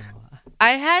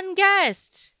 I hadn't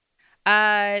guessed.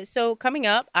 So coming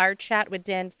up, our chat with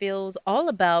Dan Fields all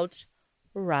about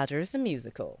Rogers the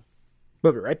Musical.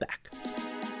 We'll be right back.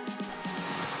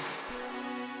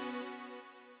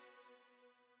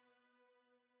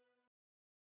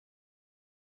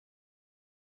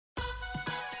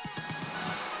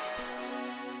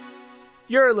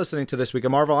 You're listening to This Week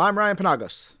of Marvel. I'm Ryan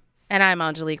Penagos. And I'm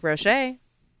Angelique Roche.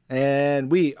 And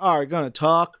we are going to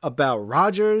talk about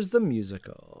Rogers the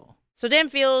Musical. So Dan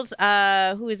Fields,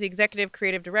 who is the executive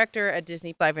creative director at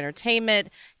Disney Live Entertainment,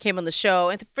 came on the show.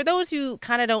 And for those who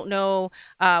kind of don't know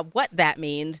what that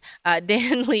means,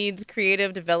 Dan leads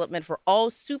creative development for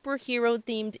all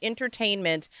superhero-themed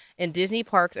entertainment in Disney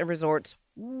parks and resorts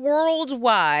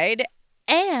worldwide.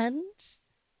 And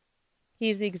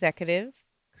he's the executive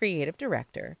creative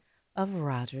director of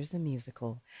Rogers the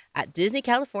Musical at Disney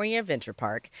California Adventure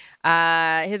Park.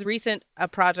 His recent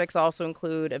projects also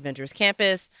include Avengers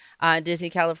Campus, Disney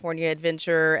California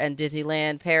Adventure, and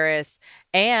Disneyland Paris,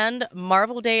 and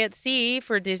Marvel Day at Sea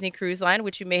for Disney Cruise Line,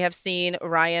 which you may have seen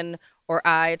Ryan or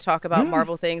I talk about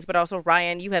Marvel things, but also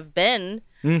Ryan, you have been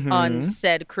on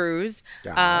said cruise.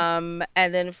 And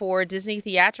then for Disney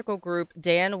Theatrical Group,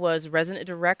 Dan was resident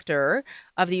director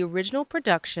of the original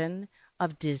production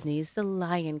of Disney's The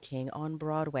Lion King on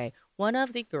Broadway. One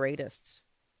of the greatest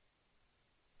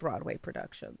Broadway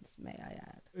productions, may I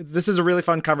add. This is a really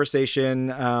fun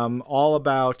conversation, all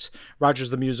about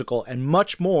Rogers the Musical and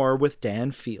much more with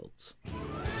Dan Fields.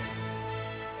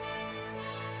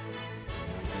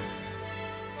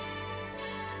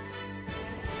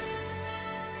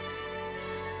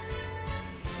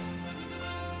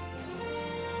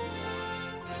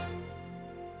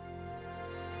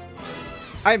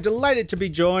 I am delighted to be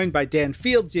joined by Dan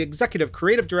Fields, the Executive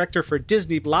Creative Director for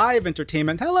Disney Live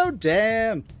Entertainment. Hello,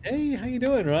 Dan. Hey, how you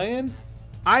doing, Ryan?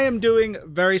 I am doing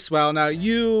very swell. Now,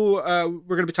 we're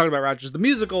going to be talking about Rogers the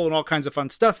Musical and all kinds of fun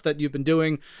stuff that you've been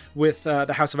doing with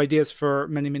the House of Ideas for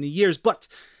many, many years. But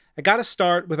I got to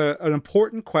start with an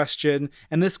important question,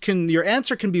 and your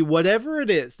answer can be whatever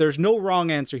it is. There's no wrong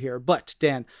answer here. But,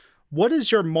 Dan, what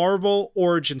is your Marvel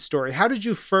origin story? How did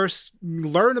you first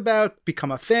learn about,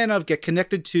 become a fan of, get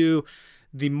connected to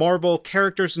the Marvel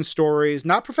characters and stories,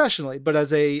 not professionally, but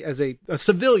as a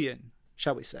civilian,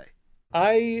 shall we say?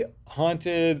 I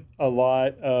haunted a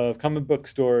lot of comic book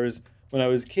stores when I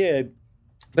was a kid,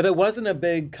 but I wasn't a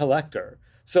big collector.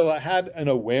 So I had an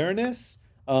awareness,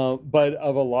 but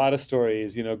of a lot of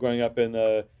stories, growing up in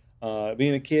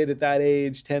being a kid at that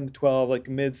age, 10 to 12, like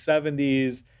mid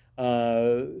 70s,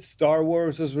 Star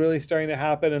Wars was really starting to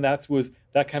happen, and that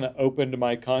kind of opened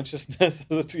my consciousness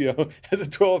as a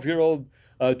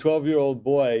 12-year-old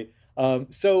boy.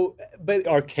 But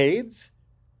arcades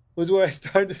was where I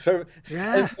started to sort of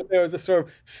sense that there was a sort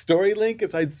of story link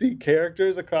as I'd see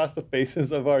characters across the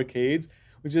faces of arcades,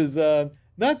 which is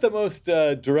not the most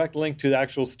direct link to the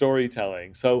actual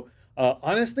storytelling. So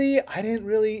honestly, I didn't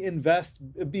really invest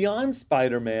beyond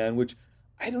Spider-Man, which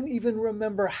I don't even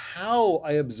remember how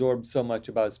I absorbed so much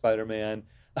about Spider-Man.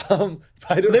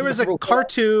 I don't There was a remember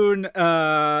cartoon,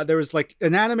 there was like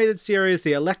an animated series,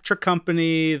 the Electra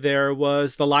Company, there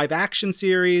was the live action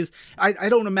series. I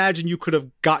don't imagine you could have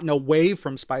gotten away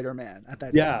from Spider-Man at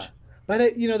that Yeah, age. but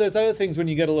there's other things when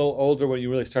you get a little older when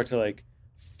you really start to like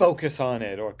focus on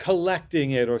it or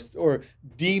collecting it or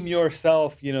deem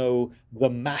yourself, the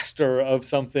master of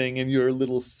something in your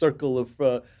little circle of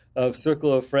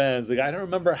friends. Like I don't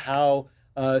remember how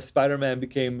Spider-Man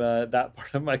became that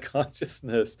part of my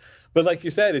consciousness, but like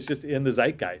you said, it's just in the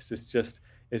zeitgeist.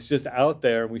 It's just out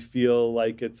there, and we feel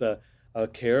like it's a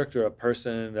character, a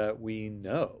person that we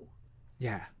know.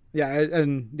 Yeah. Yeah,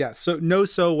 and yeah, so know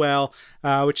so well,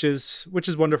 which is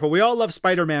wonderful. We all love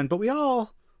Spider-Man, but we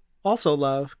all also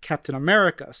love Captain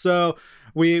America. So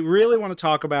we really want to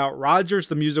talk about Rogers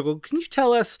the Musical. Can you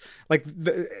tell us, like,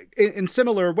 in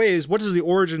similar ways, what is the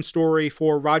origin story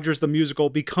for Rogers the Musical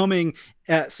becoming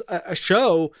a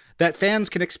show that fans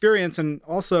can experience, and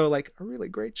also like a really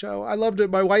great show? I loved it.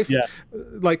 My wife, Yeah.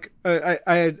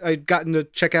 I'd gotten to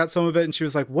check out some of it, and she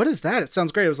was like, "What is that? It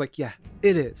sounds great." I was like, "Yeah,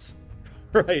 it is."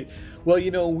 Right.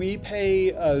 Well, we pay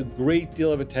a great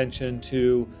deal of attention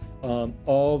to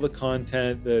all the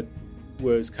content that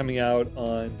was coming out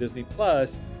on Disney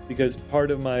Plus, because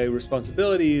part of my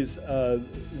responsibilities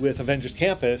with Avengers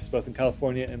Campus, both in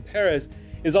California and Paris,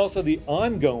 is also the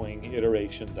ongoing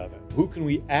iterations of it. Who can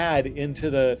we add into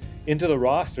the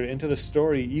roster, into the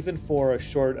story, even for a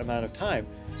short amount of time?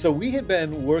 So we had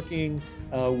been working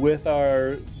with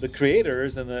the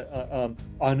creators and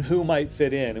on who might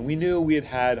fit in, and we knew we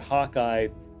had Hawkeye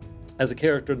as a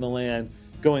character in the land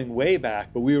going way back,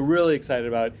 but we were really excited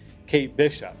about Kate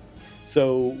Bishop.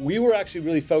 So we were actually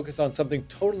really focused on something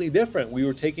totally different. We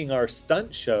were taking our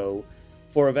stunt show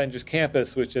for Avengers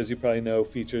Campus, which, as you probably know,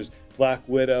 features Black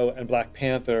Widow and Black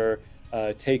Panther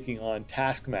taking on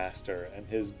Taskmaster and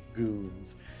his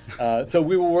goons. So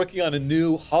we were working on a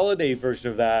new holiday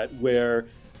version of that where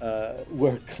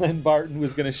Clint Barton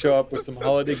was going to show up with some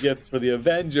holiday gifts for the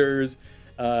Avengers,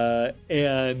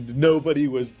 and nobody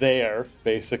was there,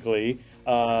 basically.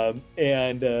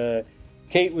 And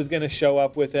Kate was going to show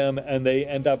up with him, and they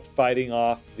end up fighting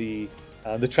off the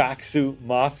tracksuit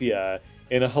mafia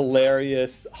in a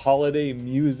hilarious holiday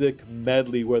music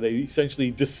medley where they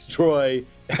essentially destroy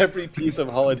every piece of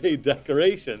holiday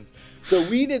decorations. So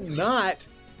we did not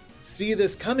see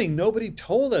this coming. Nobody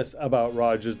told us about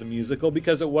Rogers the Musical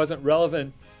because it wasn't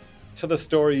relevant to the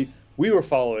story we were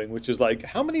following, which is like,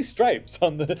 how many stripes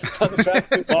on the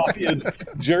tracksuit mafia's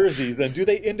jerseys, and do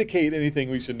they indicate anything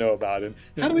we should know about, and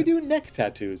how do we do neck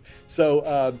tattoos?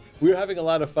 So we were having a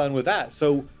lot of fun with that.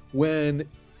 So when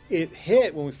it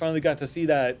hit, when we finally got to see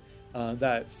that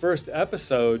first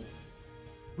episode,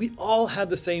 we all had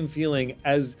the same feeling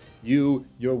as you,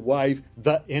 your wife,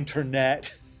 the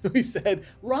internet. We said,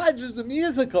 Rogers the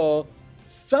Musical,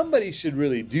 somebody should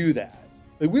really do that.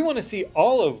 Like, we want to see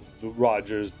all of the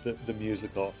Rogers the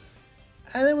Musical.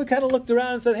 And then we kind of looked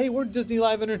around and said, hey, we're Disney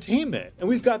Live Entertainment, and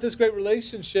we've got this great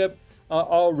relationship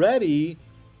already.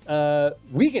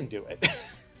 We can do it.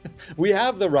 We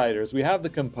have the writers, we have the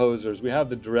composers, we have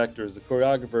the directors, the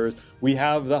choreographers, we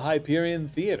have the Hyperion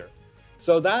Theater.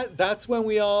 So that's when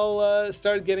we all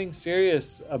started getting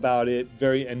serious about it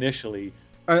very initially.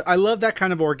 I love that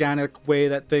kind of organic way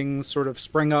that things sort of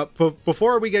spring up.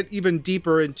 Before we get even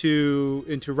deeper into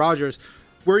Rogers,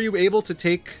 were you able to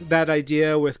take that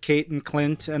idea with Kate and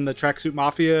Clint and the Tracksuit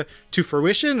Mafia to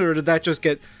fruition, or did that just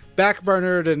get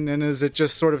backburnered, and is it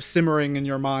just sort of simmering in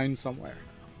your mind somewhere?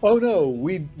 Oh no,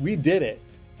 we did it,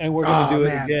 and we're going to do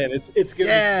it again.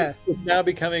 It's now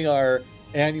becoming our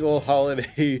annual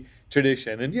holiday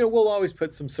tradition, and we'll always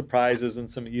put some surprises and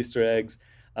some Easter eggs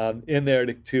in there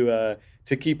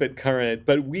to keep it current.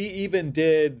 But we even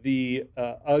did the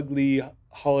ugly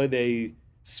holiday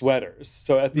sweaters.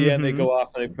 So at the end, they go off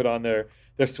and they put on their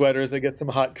sweaters. They get some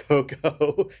hot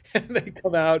cocoa, and they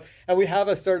come out, and we have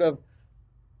a sort of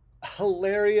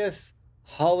hilarious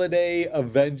holiday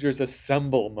Avengers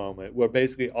Assemble moment where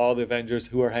basically all the Avengers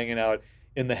who are hanging out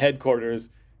in the headquarters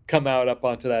come out up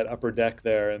onto that upper deck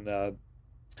there and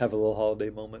have a little holiday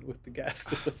moment with the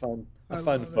guests. It's a fun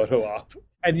photo op.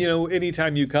 And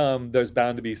anytime you come, there's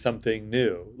bound to be something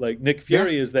new. Like Nick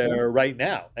Fury is there right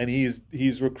now, and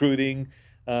he's recruiting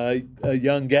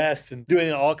young guests and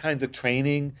doing all kinds of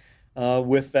training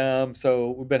with them.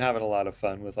 So we've been having a lot of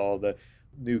fun with all the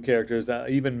new characters.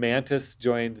 Even Mantis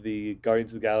joined the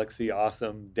Guardians of the Galaxy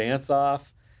awesome dance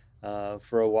off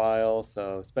for a while,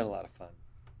 so it's been a lot of fun.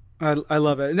 I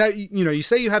love it. Now, you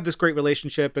say you have this great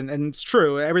relationship, and it's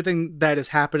true. Everything that is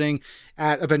happening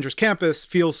at Avengers Campus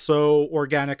feels so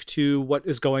organic to what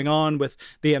is going on with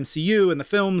the MCU and the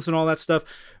films and all that stuff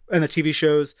and the TV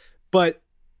shows. But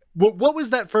what was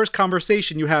that first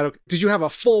conversation you had? Did you have a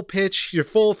full pitch, your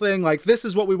full thing, like, this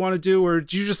is what we want to do? Or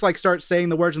did you just like start saying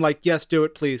the words and like, yes, do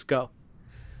it, please, go?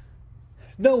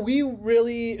 No, we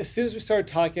really, as soon as we started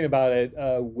talking about it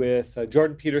with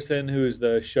Jordan Peterson, who's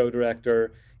the show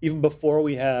director, even before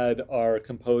we had our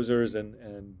composers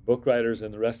and book writers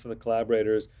and the rest of the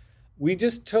collaborators, we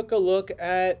just took a look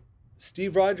at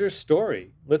Steve Rogers'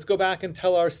 story. Let's go back and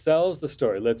tell ourselves the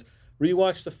story. Let's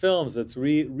rewatch the films. Let's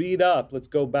read up. Let's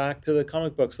go back to the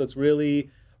comic books. Let's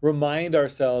really remind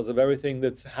ourselves of everything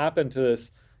that's happened to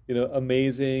this,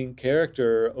 amazing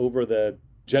character over the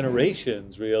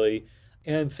generations, really.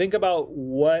 And think about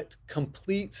what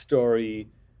complete story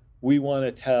we want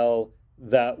to tell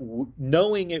that,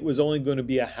 knowing it was only going to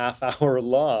be a half hour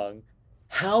long,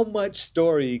 how much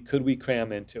story could we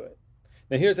cram into it?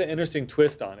 Now, here's an interesting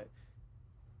twist on it.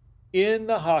 In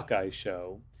the Hawkeye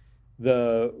show,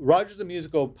 the Rogers the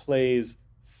Musical plays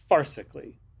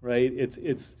farcically, right?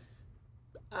 It's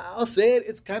I'll say it,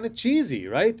 it's kind of cheesy,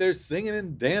 right? They're singing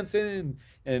and dancing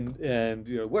and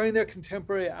wearing their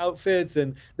contemporary outfits,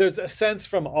 and there's a sense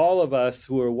from all of us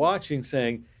who are watching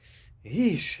saying,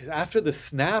 "Eesh, after the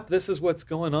snap, this is what's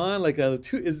going on. Like,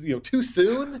 too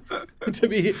soon to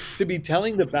be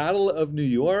telling the Battle of New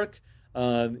York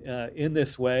in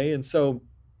this way." And so,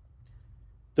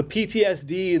 the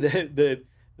PTSD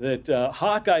that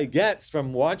Hawkeye gets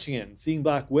from watching it and seeing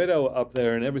Black Widow up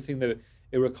there and everything that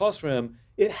it recalls from him,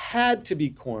 it had to be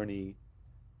corny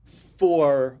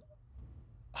for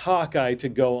Hawkeye to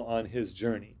go on his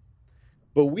journey.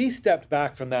 But we stepped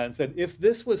back from that and said, if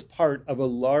this was part of a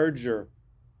larger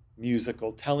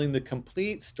musical telling the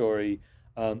complete story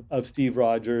of Steve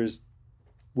Rogers,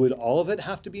 would all of it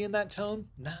have to be in that tone?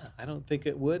 Nah, I don't think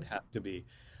it would have to be.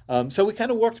 So we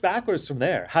kind of worked backwards from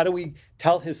there. How do we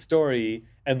tell his story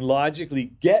and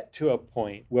logically get to a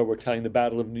point where we're telling the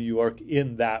Battle of New York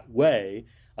in that way,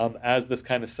 as this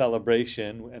kind of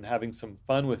celebration and having some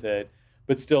fun with it,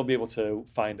 but still be able to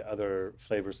find other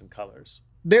flavors and colors?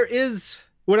 There is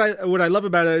what I love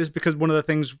about it is because one of the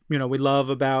things we love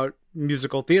about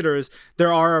musical theater is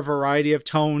there are a variety of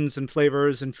tones and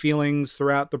flavors and feelings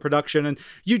throughout the production, and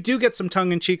you do get some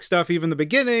tongue-in-cheek stuff even in the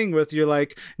beginning with your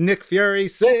like Nick Fury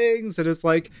sings, and it's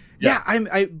like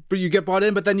but you get bought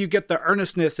in, but then you get the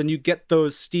earnestness and you get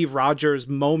those Steve Rogers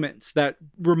moments that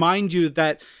remind you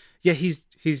that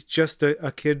he's just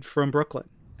a kid from Brooklyn,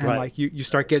 and like you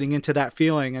start getting into that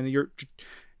feeling, and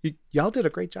y'all did a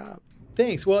great job.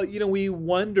 Thanks. Well, we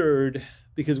wondered,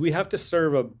 because we have to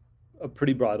serve a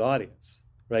pretty broad audience,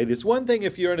 right? It's one thing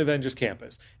if you're an Avengers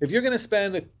Campus. If you're going to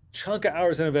spend a chunk of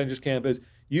hours in Avengers Campus,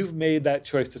 you've made that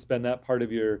choice to spend that part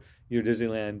of your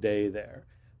Disneyland day there.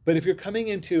 But if you're coming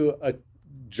into a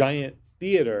giant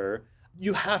theater,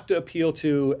 you have to appeal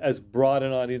to as broad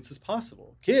an audience as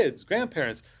possible. Kids,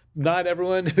 grandparents. Not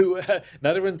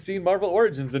everyone's seen Marvel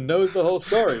Origins and knows the whole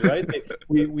story, right?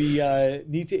 We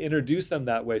need to introduce them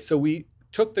that way. So we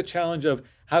took the challenge of,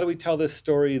 how do we tell this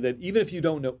story that even if you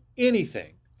don't know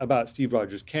anything about Steve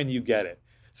Rogers, can you get it?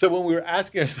 So when we were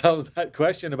asking ourselves that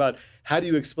question about how do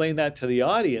you explain that to the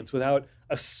audience without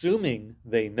assuming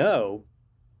they know,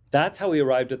 that's how we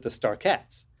arrived at the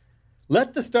Starkettes.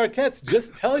 Let the Starkettes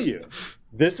just tell you,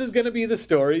 this is going to be the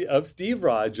story of Steve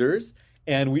Rogers,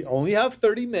 and we only have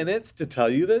 30 minutes to tell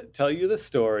you the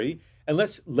story, and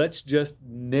let's just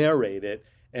narrate it.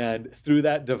 And through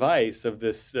that device of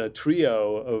this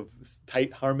trio of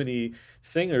tight harmony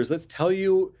singers, let's tell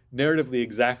you narratively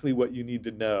exactly what you need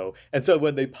to know. And so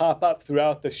when they pop up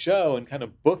throughout the show and kind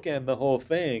of bookend the whole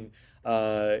thing,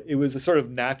 it was a sort of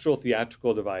natural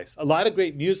theatrical device. A lot of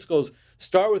great musicals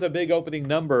start with a big opening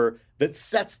number that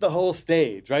sets the whole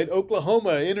stage, right?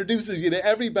 Oklahoma introduces you to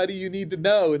everybody you need to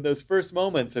know in those first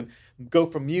moments, and go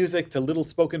from music to little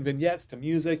spoken vignettes to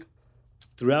music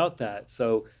throughout that.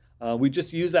 So we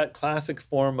just use that classic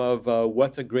form of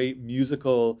what's a great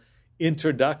musical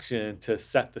introduction to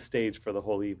set the stage for the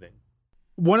whole evening.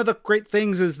 One of the great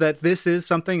things is that this is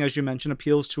something, as you mentioned,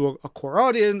 appeals to a core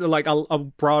audience, like a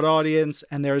broad audience.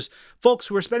 And there's folks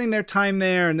who are spending their time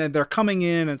there, and then they're coming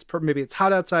in, and maybe it's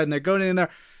hot outside and they're going in there,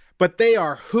 but they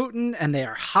are hooting and they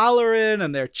are hollering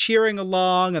and they're cheering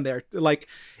along, and they're like,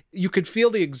 you could feel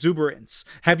the exuberance.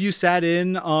 Have you sat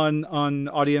in on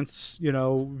audience,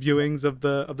 viewings of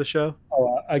the show?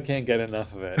 Oh, I can't get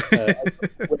enough of it. I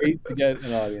can't wait to get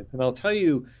an audience. And I'll tell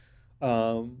you,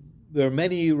 there are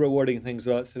many rewarding things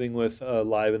about sitting with a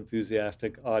live,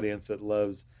 enthusiastic audience that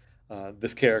loves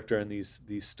this character and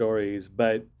these stories.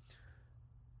 But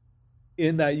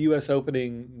in that U.S.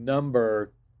 opening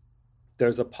number,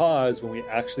 there's a pause when we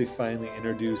actually finally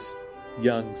introduce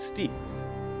young Steve.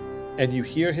 And you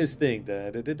hear his thing,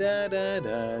 da da da da da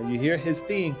da. You hear his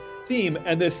theme,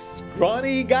 and this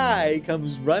scrawny guy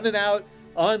comes running out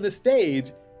on the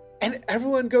stage, and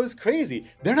everyone goes crazy.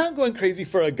 They're not going crazy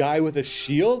for a guy with a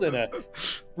shield and a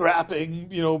strapping,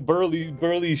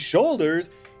 burly shoulders.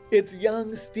 It's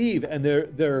young Steve, and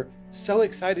they're so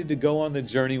excited to go on the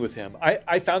journey with him.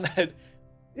 I found that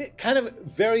kind of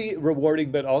very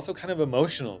rewarding, but also kind of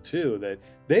emotional too, that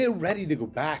they're ready to go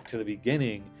back to the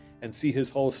beginning and see his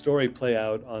whole story play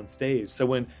out on stage. So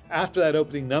when after that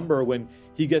opening number, when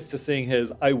he gets to sing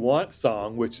his I Want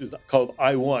song, which is called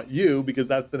I Want You, because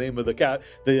that's the name of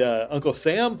the Uncle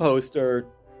Sam poster,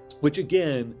 which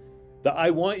again, the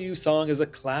I Want You song is a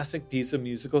classic piece of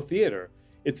musical theater.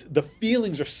 It's the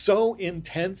feelings are so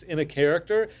intense in a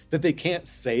character that they can't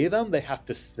say them, they have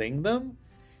to sing them.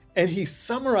 And he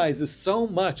summarizes so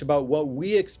much about what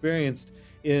we experienced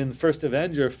in the first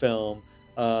Avenger film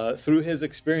through his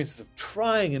experiences of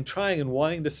trying and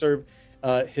wanting to serve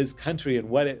his country and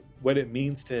what it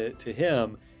means to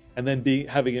him, and then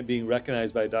having it being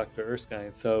recognized by Dr.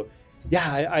 Erskine. So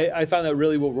yeah, I found that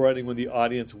really rewarding when the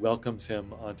audience welcomes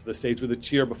him onto the stage with a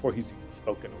cheer before he's even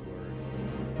spoken a word.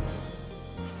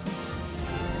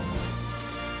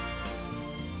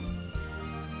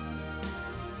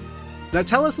 Now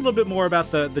tell us a little bit more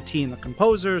about the team, the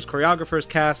composers, choreographers,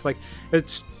 cast. Like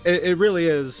it really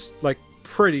is like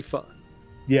pretty fun.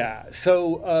 Yeah.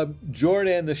 So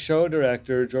Jordan, the show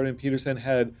director, Jordan Peterson,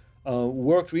 had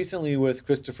worked recently with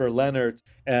Christopher Leonard,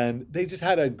 and they just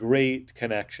had a great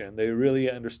connection. They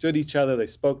really understood each other. They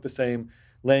spoke the same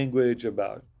language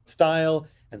about style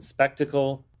and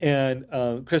spectacle. And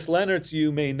Chris Leonard,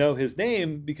 you may know his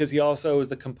name because he also is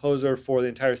the composer for the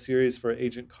entire series for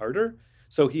Agent Carter.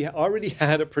 So he already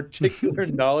had a particular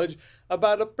knowledge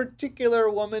about a particular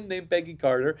woman named Peggy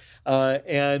Carter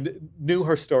and knew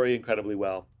her story incredibly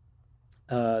well.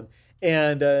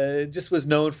 And just was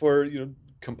known for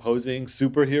composing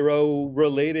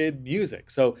superhero-related music.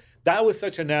 So that was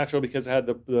such a natural because it had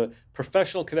the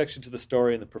professional connection to the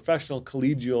story and the professional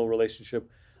collegial relationship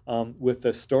with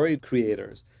the story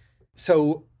creators.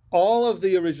 So all of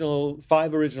the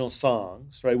 5 original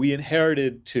songs, right? We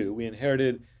inherited 2. We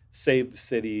inherited Save the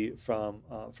City from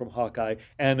Hawkeye,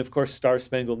 and of course Star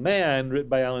Spangled Man, written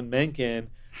by Alan Menken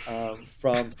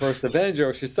from First Avenger,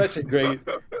 which is such a great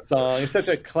song. It's such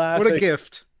a classic. What a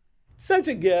gift. Such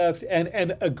a gift,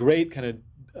 and a great kind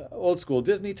of old school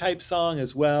Disney type song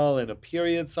as well, and a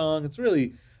period song. It's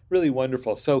really, really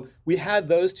wonderful. So we had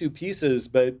those 2 pieces,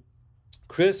 but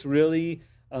Chris really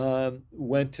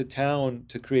went to town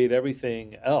to create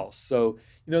everything else. So,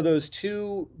 those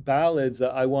 2 ballads, the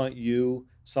I Want You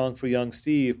song for young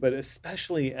Steve, but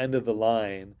especially End of the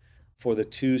Line for the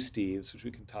 2 Steves, which we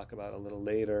can talk about a little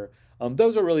later.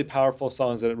 Those are really powerful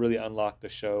songs that really unlocked the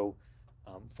show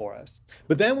for us.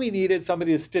 But then we needed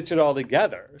somebody to stitch it all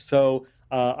together. So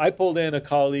I pulled in a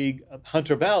colleague,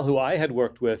 Hunter Bell, who I had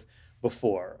worked with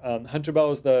before. Hunter Bell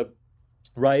was the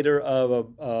writer of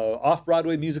a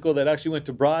off-Broadway musical that actually went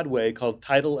to Broadway called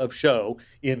Title of Show,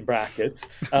 in brackets,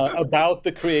 about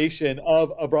the creation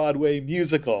of a Broadway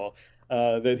musical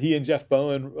that he and Jeff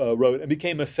Bowen wrote and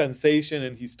became a sensation,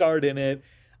 and he starred in it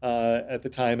at the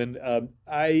time. And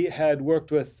I had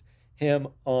worked with him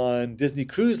on Disney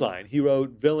Cruise Line. He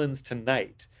wrote Villains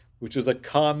Tonight, which was a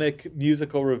comic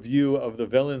musical review of the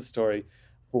villain story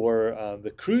for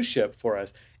the cruise ship for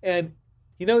us. And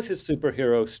he knows his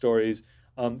superhero stories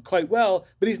quite well,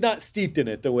 but he's not steeped in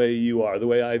it the way you are, the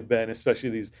way I've been,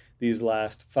 especially these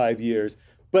last 5 years.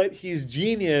 But he's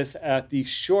genius at the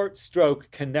short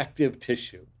stroke connective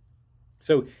tissue.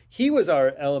 So he was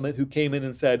our element who came in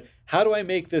and said, how do I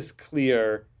make this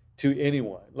clear to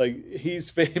anyone? Like, he's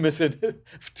famous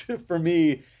for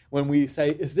me when we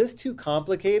say, is this too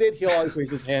complicated? He'll always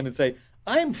raise his hand and say,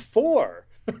 I'm 4,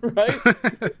 right?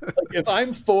 Like, if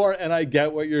I'm 4 and I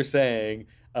get what you're saying,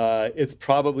 it's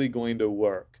probably going to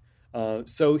work.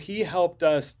 So he helped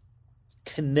us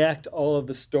connect all of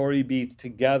the story beats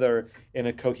together in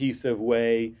a cohesive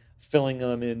way, filling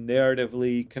them in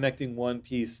narratively, connecting one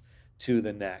piece to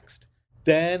the next.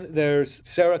 Then there's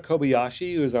Sarah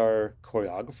Kobayashi, who is our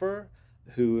choreographer,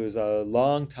 who is a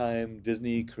longtime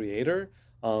Disney creator,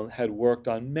 had worked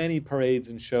on many parades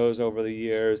and shows over the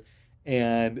years,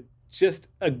 and just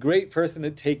a great person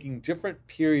at taking different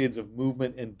periods of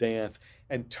movement and dance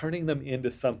and turning them into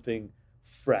something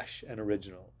fresh and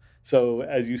original. So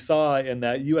as you saw in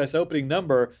that U.S. opening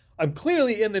number, I'm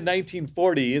clearly in the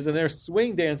 1940s, and they're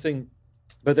swing dancing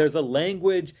But there's a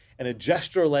language and a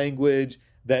gesture language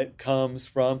that comes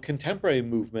from contemporary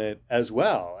movement as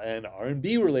well, and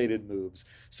R&B related moves.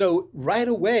 So right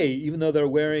away, even though they're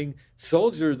wearing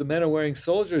soldiers, the men are wearing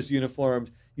soldiers'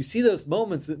 uniforms, you see those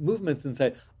movements and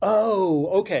say, oh,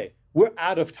 okay, we're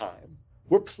out of time.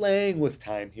 We're playing with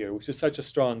time here, which is such a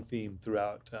strong theme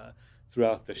throughout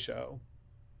the show.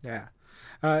 Yeah.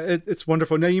 It's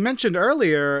wonderful. Now, you mentioned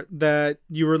earlier that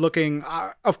you were looking,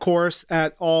 of course,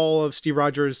 at all of Steve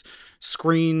Rogers'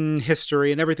 screen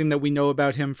history and everything that we know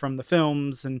about him from the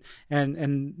films and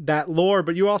that lore,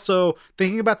 but you also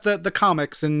thinking about the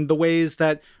comics and the ways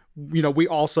that, we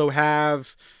also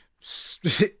have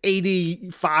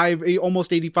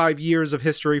almost 85 years of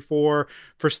history for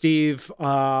Steve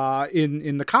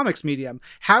in the comics medium.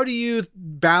 How do you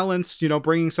balance,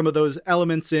 bringing some of those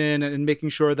elements in and making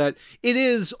sure that it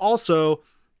is also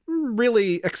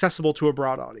really accessible to a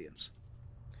broad audience?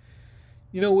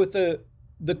 With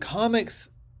the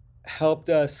comics helped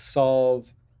us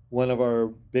solve one of our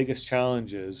biggest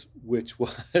challenges, which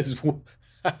was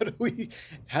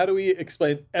how do we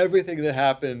explain everything that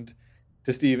happened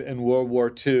to Steve in World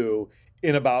War II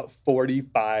in about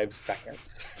 45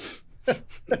 seconds.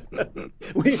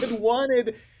 We had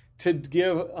wanted to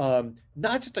give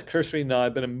not just a cursory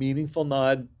nod, but a meaningful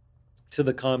nod to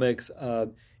the comics,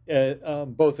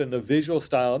 both in the visual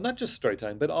style, not just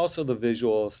storytelling, but also the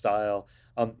visual style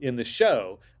in the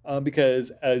show.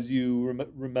 Because as you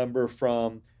remember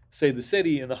from Save the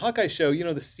City in the Hawkeye show,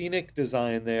 the scenic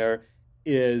design there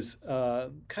is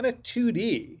kind of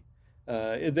 2D.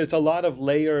 There's a lot of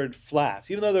layered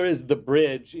flats. Even though there is the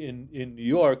bridge in New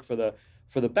York for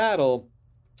the battle,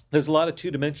 there's a lot of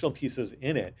two-dimensional pieces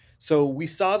in it. So we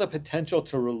saw the potential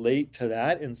to relate to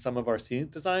that in some of our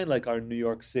scenic design, like our New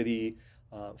York City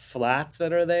flats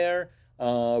that are there,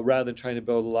 rather than trying to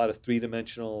build a lot of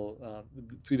three-dimensional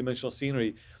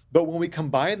scenery. But when we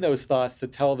combine those thoughts to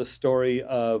tell the story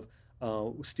of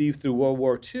Steve through World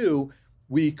War II,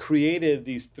 we created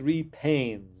these 3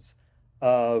 panes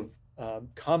of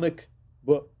comic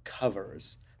book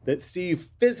covers that Steve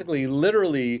physically,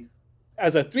 literally,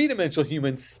 as a 3-dimensional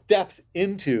human, steps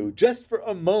into just for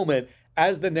a moment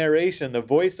as the narration, the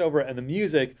voiceover, and the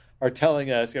music are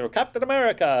telling us, Captain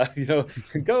America,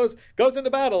 goes into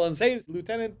battle and saves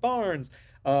Lieutenant Barnes.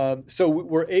 So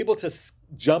we're able to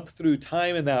jump through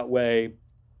time in that way.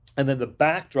 And then the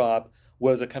backdrop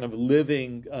was a kind of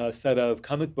living set of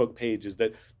comic book pages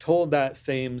that told that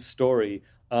same story.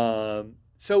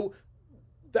 So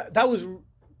that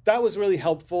was really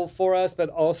helpful for us, but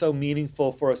also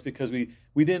meaningful for us because we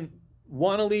didn't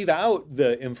want to leave out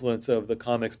the influence of the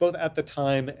comics, both at the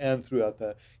time and throughout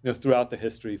the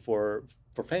history for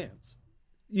fans.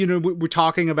 We're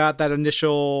talking about that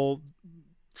initial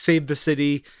Save the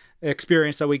City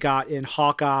experience that we got in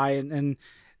Hawkeye, and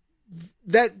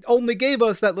that only gave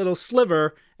us that little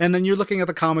sliver. And then you're looking at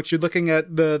the comics, you're looking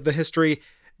at the history.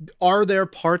 Are there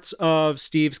parts of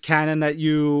Steve's canon that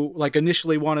you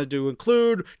initially wanted to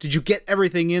include? Did you get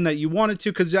everything in that you wanted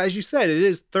to? Because as you said, it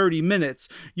is 30 minutes.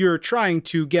 You're trying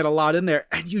to get a lot in there,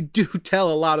 and you do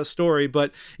tell a lot of story.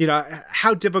 But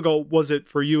how difficult was it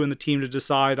for you and the team to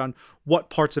decide on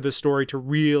what parts of his story to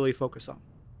really focus on?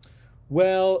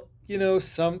 Well,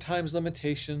 sometimes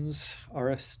limitations are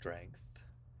a strength.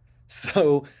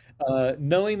 So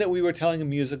knowing that we were telling a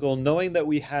musical, knowing that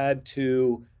we had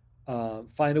to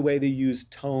find a way to use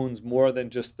tones more than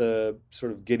just the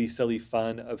sort of giddy, silly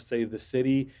fun of Save the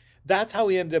City, that's how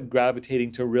we ended up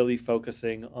gravitating to really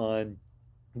focusing on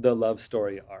the love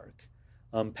story arc.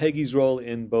 Peggy's role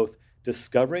in both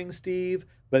discovering Steve,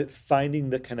 but finding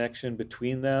the connection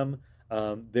between them,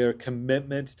 their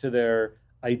commitment to their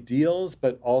ideals,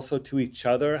 but also to each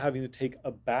other, having to take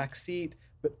a backseat,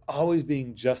 but always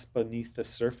being just beneath the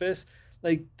surface.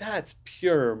 That's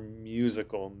pure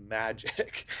musical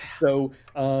magic. So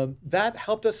that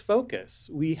helped us focus.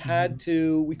 We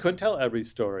couldn't tell every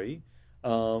story,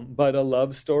 but a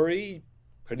love story,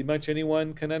 pretty much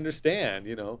anyone can understand.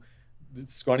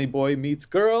 Scrawny boy meets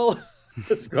girl,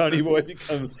 the scrawny boy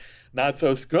becomes not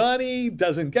so scrawny,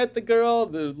 doesn't get the girl,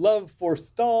 the love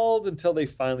forestalled until they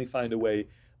finally find a way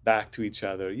back to each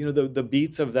other. The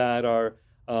beats of that are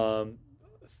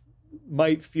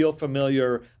might feel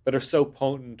familiar, but are so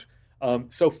potent.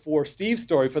 So for Steve's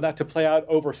story, for that to play out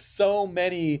over so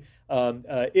many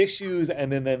issues,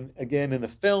 and then again in the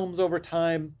films over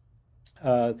time,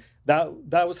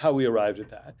 that was how we arrived at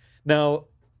that. Now,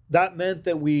 that meant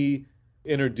that we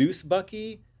introduced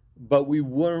Bucky, but we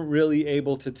weren't really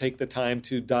able to take the time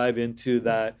to dive into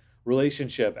that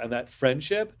relationship and that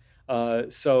friendship.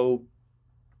 So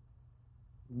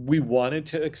we wanted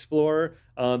to explore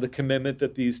the commitment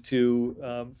that these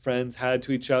two friends had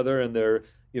to each other, and their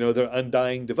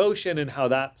undying devotion, and how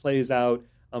that plays out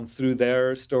through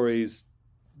their stories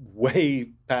way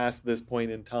past this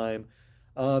point in time.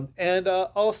 And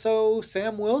also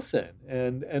Sam Wilson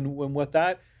and what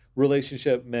that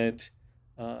relationship meant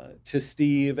to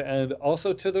Steve, and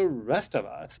also to the rest of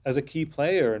us as a key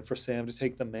player, and for Sam to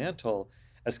take the mantle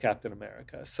as Captain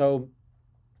America. So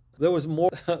there was more,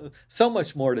 so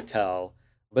much more to tell,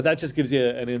 but that just gives you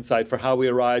an insight for how we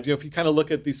arrived. If you kind of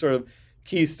look at these sort of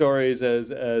key stories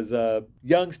as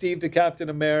young Steve to Captain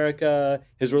America,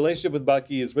 his relationship with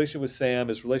Bucky, his relationship with Sam,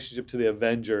 his relationship to the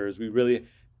Avengers, we really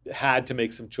had to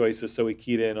make some choices, so we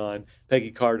keyed in on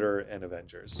Peggy Carter and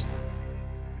Avengers.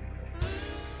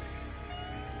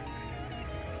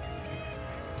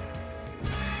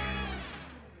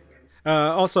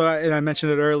 Also, and I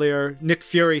mentioned it earlier, Nick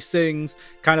Fury sings,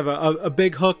 kind of a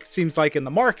big hook, seems like, in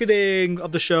the marketing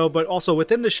of the show, but also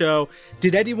within the show.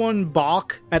 Did anyone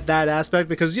balk at that aspect?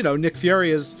 Because, Nick Fury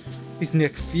he's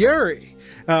Nick Fury.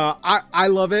 I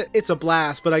love it. It's a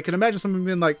blast, but I can imagine someone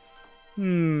being like,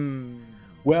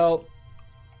 Well,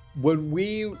 when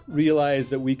we realized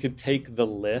that we could take the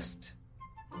list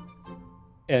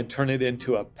and turn it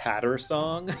into a patter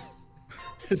song,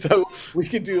 so we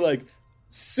could do like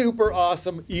super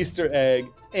awesome Easter egg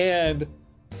and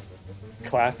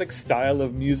classic style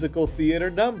of musical theater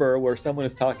number where someone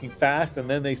is talking fast and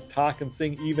then they talk and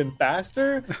sing even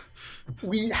faster,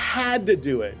 we had to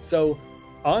do it. So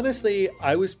honestly,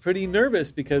 I was pretty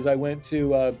nervous because I went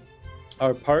to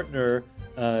our partner,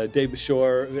 Dave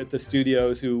Bashore at the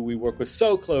studios, who we work with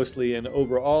so closely and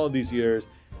over all of these years.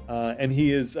 And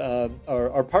he is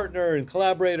our partner and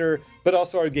collaborator, but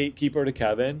also our gatekeeper to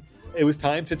Kevin. It was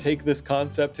time to take this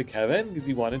concept to Kevin because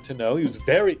he wanted to know. He was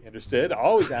very interested,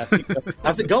 always asking,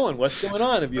 how's it going? What's going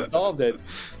on? Have you solved it?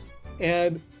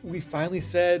 And we finally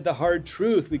said the hard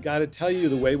truth. We got to tell you,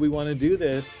 the way we want to do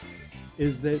this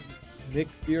is that Nick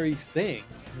Fury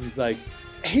sings. And he's like,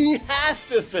 he has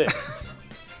to sing.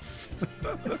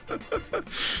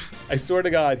 I swear to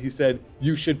God, he said,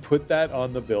 you should put that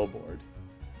on the billboard.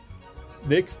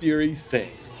 Nick Fury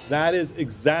sings. That is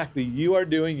exactly, you are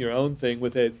doing your own thing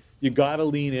with it. You got to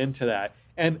lean into that.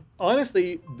 And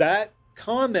honestly, that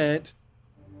comment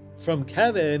from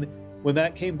Kevin, when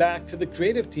that came back to the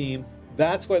creative team,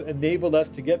 that's what enabled us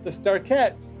to get the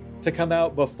Starkettes to come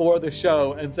out before the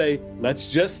show and say,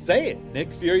 let's just say it.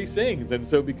 Nick Fury sings. And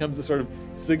so it becomes the sort of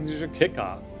signature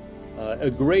kickoff. A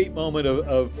great moment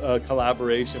of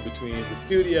collaboration between the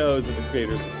studios and the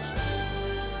creators of the show.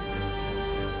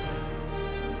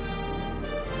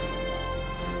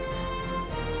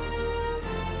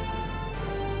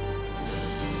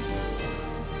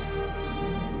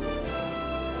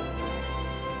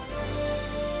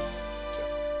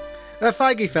 That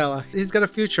Feige fella, he's got a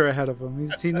future ahead of him.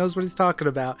 He knows what he's talking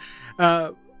about.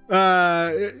 You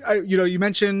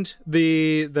mentioned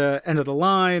the end of the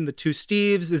line, the two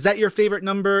Steves. Is that your favorite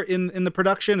number in the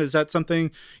production? Is that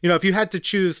something, if you had to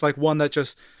choose like one that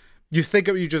just you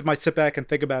just might sit back and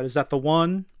think about, is that the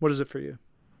one? What is it for you?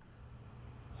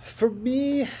 For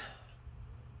me,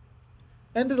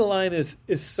 end of the line is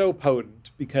so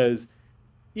potent because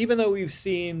even though we've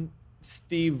seen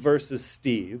Steve versus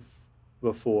Steve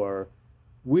before,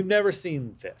 we've never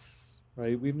seen this,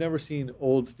 right? We've never seen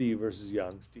old Steve versus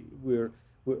young Steve. We're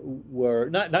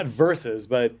not versus,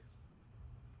 but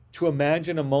to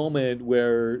imagine a moment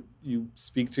where you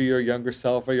speak to your younger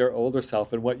self or your older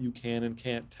self and what you can and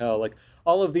can't tell, like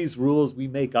all of these rules we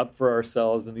make up for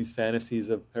ourselves in these fantasies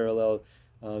of parallel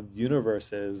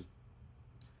universes,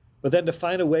 but then to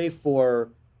find a way for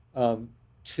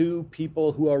two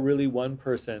people who are really one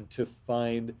person to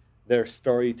find their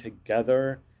story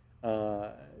together,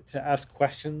 to ask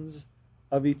questions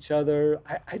of each other.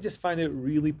 I just find it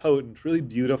really potent, really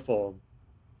beautiful,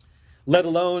 let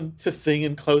alone to sing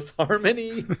in close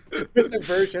harmony with a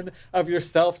version of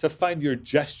yourself, to find your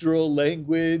gestural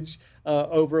language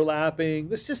overlapping.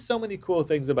 There's just so many cool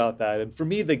things about that. And for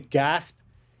me, the gasp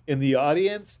in the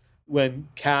audience when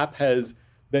Cap has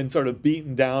been sort of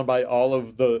beaten down by all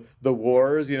of the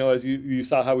wars, as you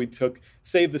saw how we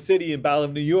Save the City in Battle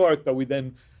of New York, but we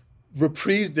then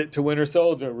reprised it to Winter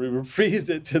Soldier. We reprised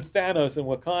it to Thanos and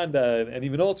Wakanda and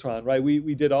even Ultron, right?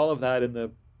 We did all of that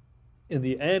in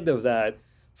the end of that.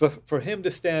 For him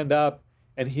to stand up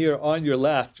and hear on your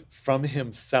left from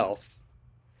himself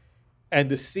and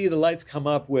to see the lights come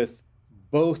up with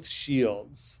both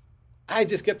shields, I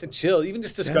just get the chill. Even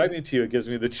just describing it to you, it gives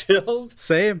me the chills.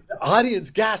 Same. The audience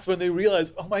gasps when they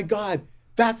realize, oh my God,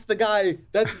 that's the guy.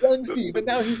 That's young Steve, and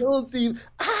now he's old Steve.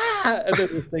 Ah! and then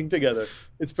they sing together.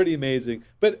 It's pretty amazing.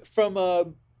 But from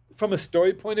a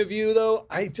story point of view, though,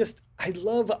 I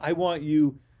love I Want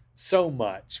You so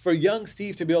much. For young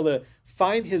Steve to be able to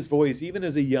find his voice, even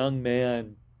as a young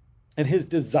man, and his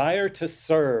desire to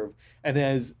serve, and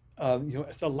as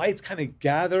as the lights kind of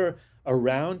gather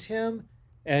around him,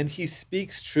 and he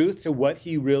speaks truth to what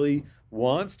he really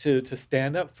wants to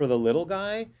stand up for the little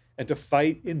guy and to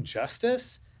fight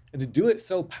injustice and to do it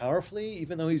so powerfully,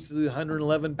 even though he's the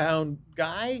 111-pound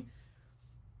guy.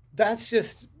 That's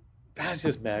just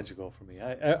magical for me.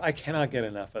 I cannot get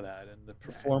enough of that, and the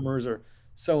performers are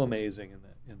so amazing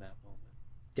in that moment.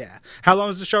 Yeah. How long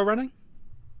is the show running?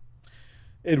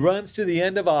 It runs to the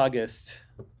end of August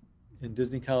in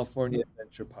Disney California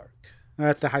Adventure Park.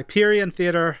 At the Hyperion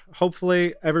Theater.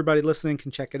 Hopefully everybody listening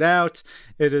can check it out.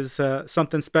 It is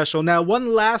something special. Now,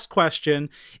 one last question.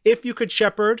 If you could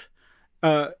shepherd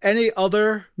any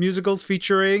other musicals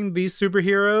featuring these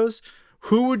superheroes,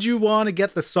 who would you want to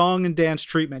get the song and dance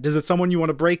treatment? Is it someone you want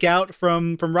to break out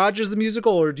from Rogers the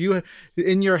Musical, or do you,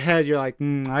 in your head, you're like,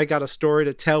 I got a story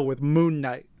to tell with Moon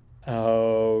Knight?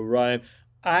 Oh, Ryan.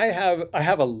 I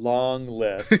have a long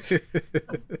list.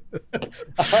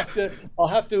 I'll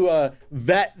have to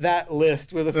vet that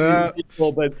list with a few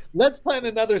people, but let's plan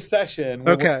another session.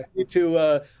 Okay. We need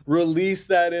to release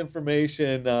that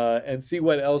information and see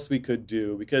what else we could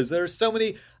do, because there's so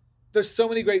many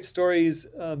great stories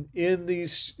in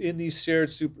these shared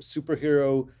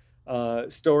superhero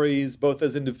stories, both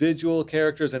as individual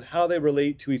characters and how they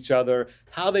relate to each other,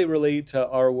 how they relate to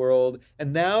our world.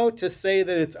 And now to say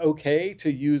that it's okay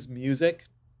to use music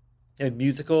and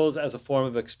musicals as a form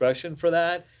of expression for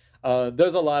that,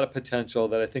 there's a lot of potential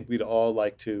that I think we'd all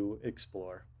like to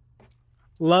explore.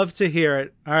 Love to hear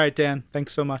it. All right, Dan,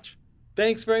 thanks so much.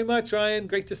 Thanks very much, Ryan.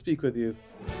 Great to speak with you.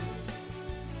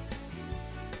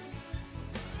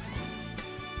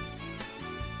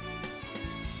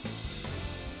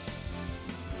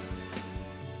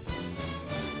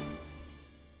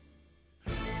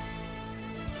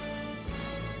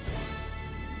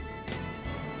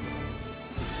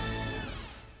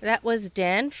 That was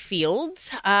Dan Fields.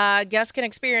 Guests can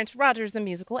experience Rogers the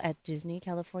Musical at Disney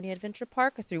California Adventure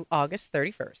Park through August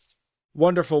 31st.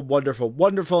 Wonderful, wonderful,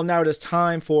 wonderful. Now it is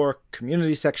time for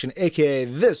Community Section, aka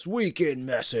This Week in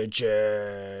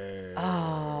Messages.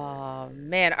 Oh,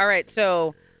 man. All right.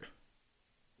 So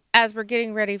as we're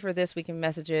getting ready for This Week in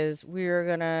Messages, we're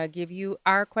going to give you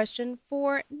our question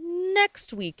for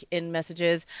next week in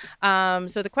Messages. So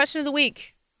the question of the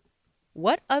week: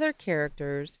 what other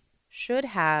characters should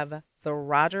have the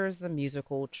Rogers the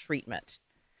Musical treatment?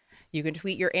 You can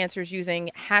tweet your answers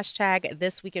using hashtag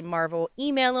ThisWeekInMarvel,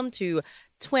 email them to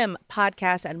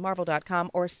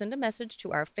twimpodcast@marvel.com, or send a message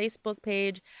to our Facebook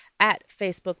page at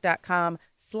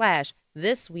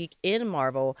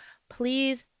facebook.com/ThisWeekInMarvel.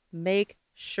 Please make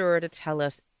sure to tell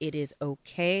us it is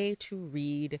okay to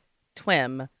read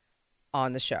Twim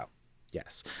on the show.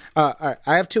 Yes. All right.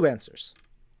 I have two answers.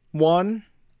 One,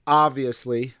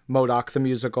 obviously, MODOK the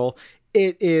Musical.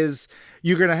 It's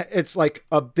like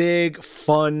a big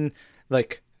fun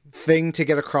thing to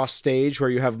get across stage where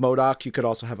you have MODOK. You could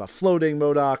also have a floating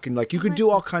MODOK, and you could do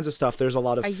all kinds of stuff. There's a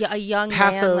lot of a young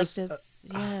pathos. man like this.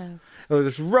 Yeah.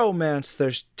 There's romance,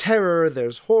 there's terror,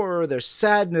 there's horror, there's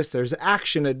sadness, there's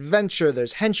action, adventure,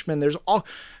 there's henchmen, there's all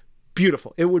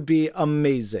beautiful. It would be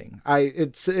amazing.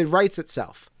 It writes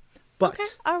itself. But okay,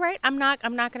 all right. I'm not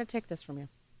going to take this from you.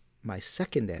 My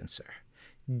second answer: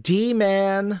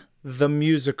 D-Man the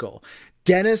Musical.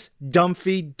 Dennis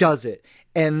Dunphy does it,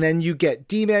 and then you get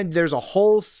D-Man. There's a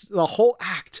whole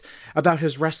act about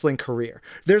his wrestling career.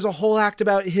 There's a whole act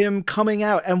about him coming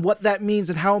out and what that means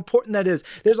and how important that is.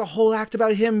 There's a whole act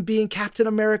about him being Captain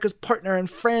America's partner and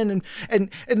friend,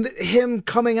 and him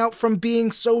coming out from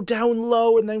being so down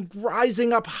low and then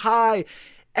rising up high.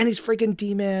 And he's freaking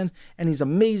D-Man, and he's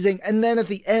amazing. And then at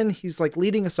the end, he's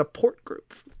leading a support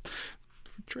group for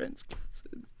trans kids.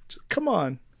 Come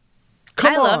on.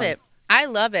 I love it. I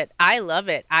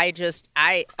just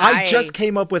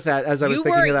came up with that as I was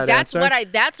thinking of that answer.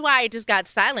 That's why I just got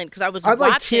silent, because I was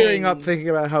tearing up thinking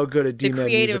about how good a D-Man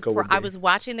musical would be. I was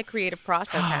watching the creative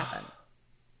process happen.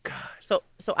 God. So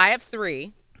I have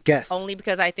three. Guess. Only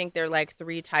because I think they're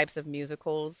three types of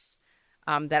musicals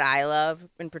that I love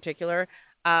in particular.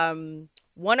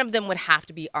 One of them would have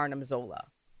to be Arnim Zola.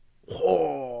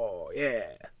 Oh,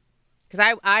 yeah.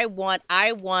 Because I want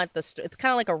it's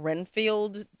kind of like a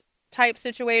Renfield type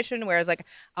situation, whereas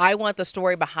I want the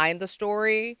story behind the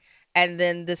story, and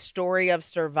then the story of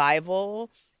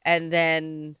survival, and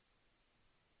then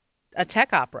a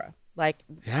tech opera.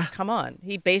 Come on.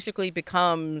 He basically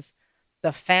becomes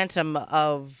the Phantom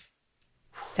of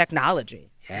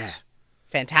technology. Yeah.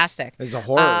 Fantastic. It's a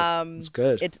horror. It's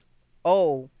good.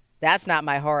 That's not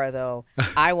my horror though.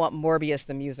 I want Morbius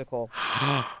the musical.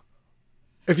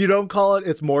 If you don't call it,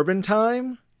 it's Morbin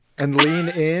time and lean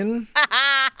in.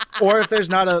 Or if there's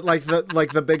not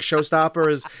the big showstopper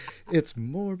is it's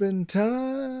Morbin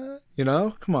time. You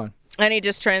know? Come on. And he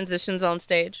just transitions on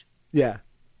stage. Yeah.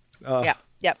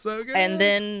 Yep. So good. And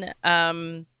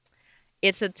then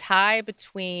it's a tie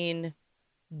between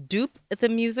Dupe the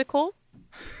musical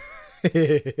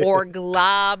or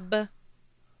Glob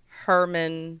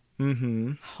Herman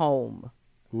Home.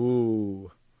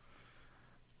 Ooh,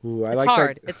 I it's like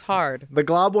hard. that. It's hard. The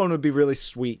Glob one would be really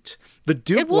sweet. The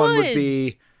Dupe one would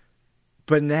be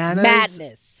bananas.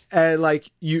 Madness. And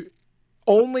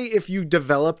only if you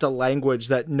developed a language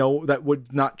that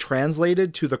would not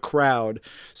translated to the crowd.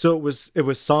 So it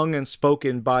was sung and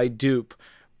spoken by Dupe,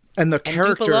 and the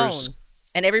characters Dupe alone.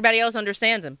 And everybody else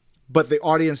understands him. But the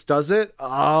audience does it.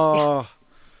 Oh,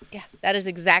 yeah, that is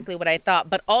exactly what I thought.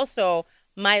 But also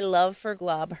my love for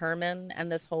Glob Herman and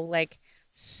this whole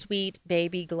sweet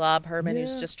baby Glob Herman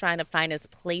who's just trying to find his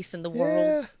place in the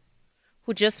world,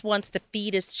 who just wants to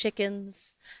feed his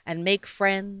chickens and make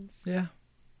friends. Yeah.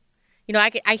 You know,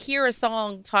 I hear a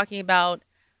song talking about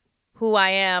who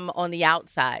I am on the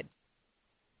outside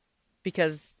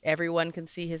because everyone can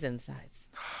see his insides.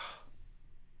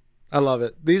 I love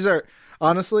it. These are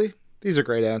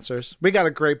great answers. We got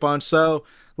a great bunch. So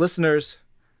listeners,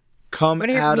 come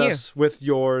at us with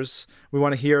yours. We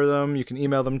want to hear them. You can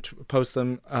email them, post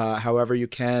them however you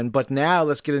can. But now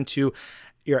let's get into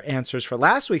your answers for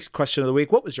last week's question of the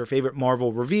week. What was your favorite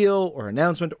Marvel reveal or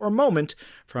announcement or moment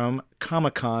from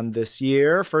Comic-Con this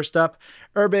year? First up,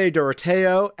 Urbe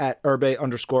Doroteo at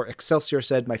Urbe_Excelsior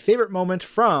said, my favorite moment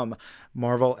from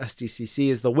Marvel SDCC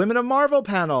is the Women of Marvel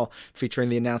panel featuring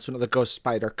the announcement of the Ghost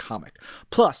Spider comic.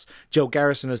 Plus, Joe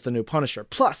Garrison as the new Punisher.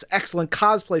 Plus, excellent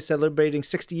cosplay celebrating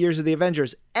 60 years of the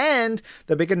Avengers. And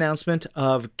the big announcement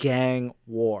of Gang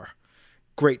War.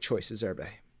 Great choices, Urbe.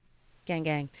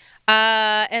 Gang.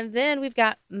 And then we've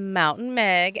got Mountain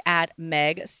Meg at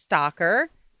Meg Stalker.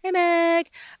 Hey, Meg.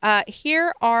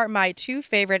 Here are my two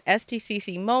favorite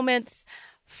SDCC moments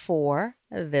for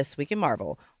This Week in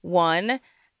Marvel. One,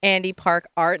 Andy Park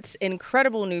Art's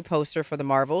incredible new poster for the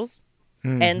Marvels.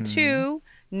 And two,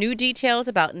 new details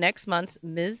about next month's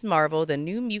Ms. Marvel, the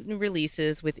New Mutant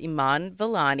releases with Iman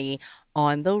Vellani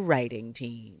on the writing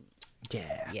team.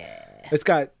 Yeah. It's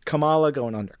got Kamala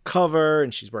going undercover,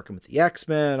 and she's working with the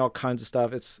X-Men, all kinds of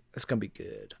stuff. It's going to be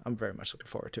good. I'm very much looking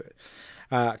forward to it.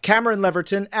 Cameron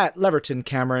Leverton at Leverton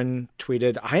Cameron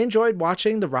tweeted, I enjoyed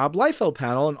watching the Rob Liefeld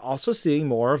panel and also seeing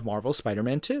more of Marvel's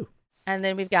Spider-Man 2. And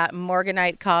then we've got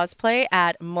Morganite Cosplay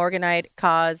at Morganite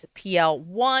Cos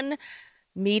PL1.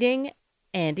 Meeting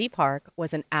Andy Park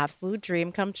was an absolute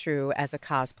dream come true as a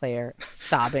cosplayer.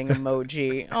 Sobbing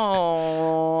emoji.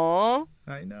 Aww.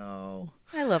 I know.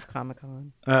 I love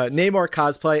Comic-Con. Namor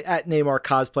Cosplay at Namor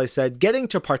Cosplay said, getting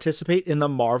to participate in the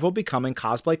Marvel Becoming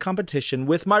cosplay competition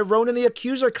with my Ronan the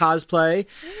Accuser cosplay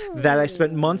that I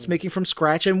spent months making from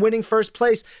scratch and winning first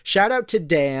place. Shout out to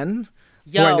Dan.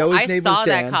 Yo, I know his name saw was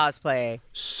Dan. that cosplay.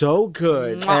 So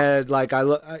good. Mwah.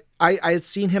 And I had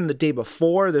seen him the day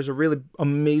before. There's a really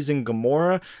amazing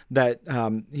Gamora that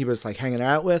he was hanging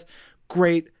out with.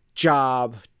 Great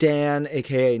job, Dan,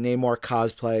 aka Namor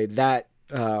Cosplay. That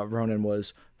Ronan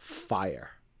was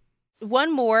fire.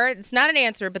 One more. It's not an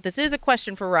answer, but this is a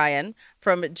question for Ryan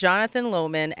from Jonathan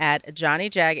Lohman at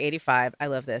JohnnyJag85. I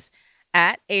love this.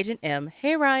 At Agent M.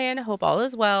 Hey, Ryan. Hope all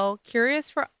is well. Curious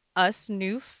for us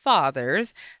new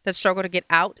fathers that struggle to get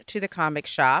out to the comic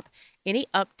shop. Any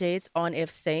updates on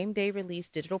if same-day release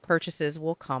digital purchases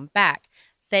will come back?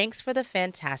 Thanks for the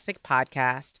fantastic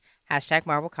podcast. Hashtag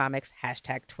Marvel Comics.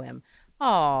 Hashtag Twim.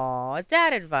 Aw,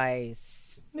 dad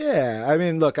advice. Yeah, I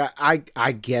mean, look,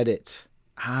 I get it.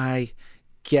 I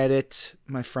get it,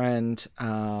 my friend.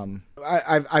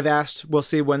 I've asked, we'll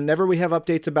see whenever we have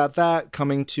updates about that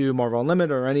coming to Marvel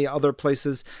Unlimited or any other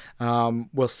places.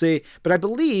 We'll see. But I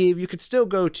believe you could still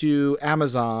go to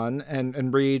Amazon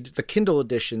and read the Kindle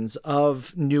editions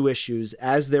of new issues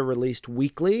as they're released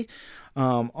weekly.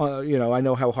 I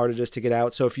know how hard it is to get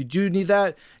out. So if you do need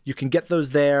that, you can get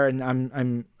those there. And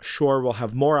I'm sure we'll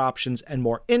have more options and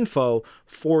more info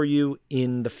for you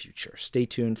in the future. Stay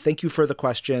tuned. Thank you for the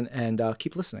question and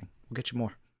keep listening. We'll get you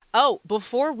more. Oh,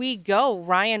 before we go,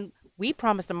 Ryan, we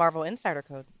promised a Marvel Insider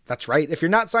code. That's right. If you're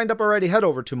not signed up already, head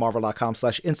over to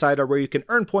marvel.com/insider where you can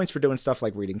earn points for doing stuff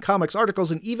like reading comics,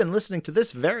 articles, and even listening to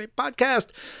this very podcast.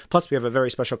 Plus, we have a very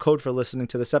special code for listening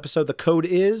to this episode. The code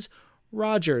is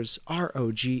Rogers,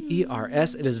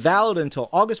 ROGERS. It is valid until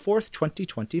August 4th,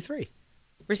 2023.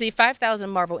 Receive 5,000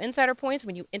 Marvel Insider points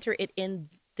when you enter it in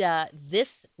the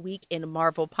This Week in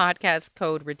Marvel podcast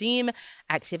code redeem.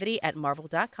 Activity at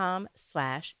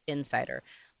marvel.com/insider.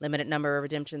 Limited number of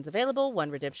redemptions available.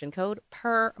 One redemption code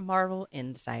per Marvel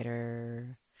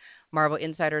Insider. Marvel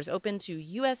Insider is open to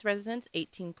U.S. residents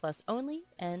 18 plus only,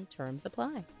 and terms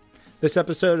apply. This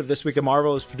episode of This Week in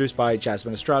Marvel is produced by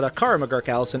Jasmine Estrada, Cara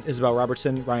McGurk-Allison, Isabel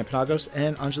Robertson, Ryan Panagos,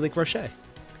 and Angelique Roche.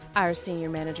 Our senior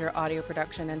manager audio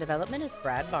production and development is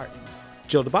Brad Barton.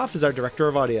 Jill DeBoff is our director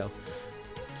of audio.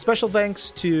 Special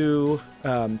thanks to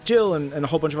Jill and a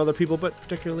whole bunch of other people, but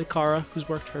particularly Cara, who's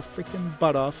worked her freaking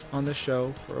butt off on this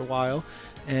show for a while.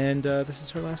 And this is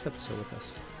her last episode with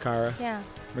us. Cara, Yeah.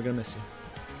 we're going to miss you.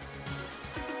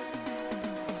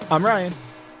 I'm Ryan.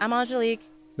 I'm Angelique.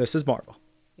 This is Marvel.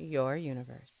 Your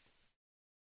universe.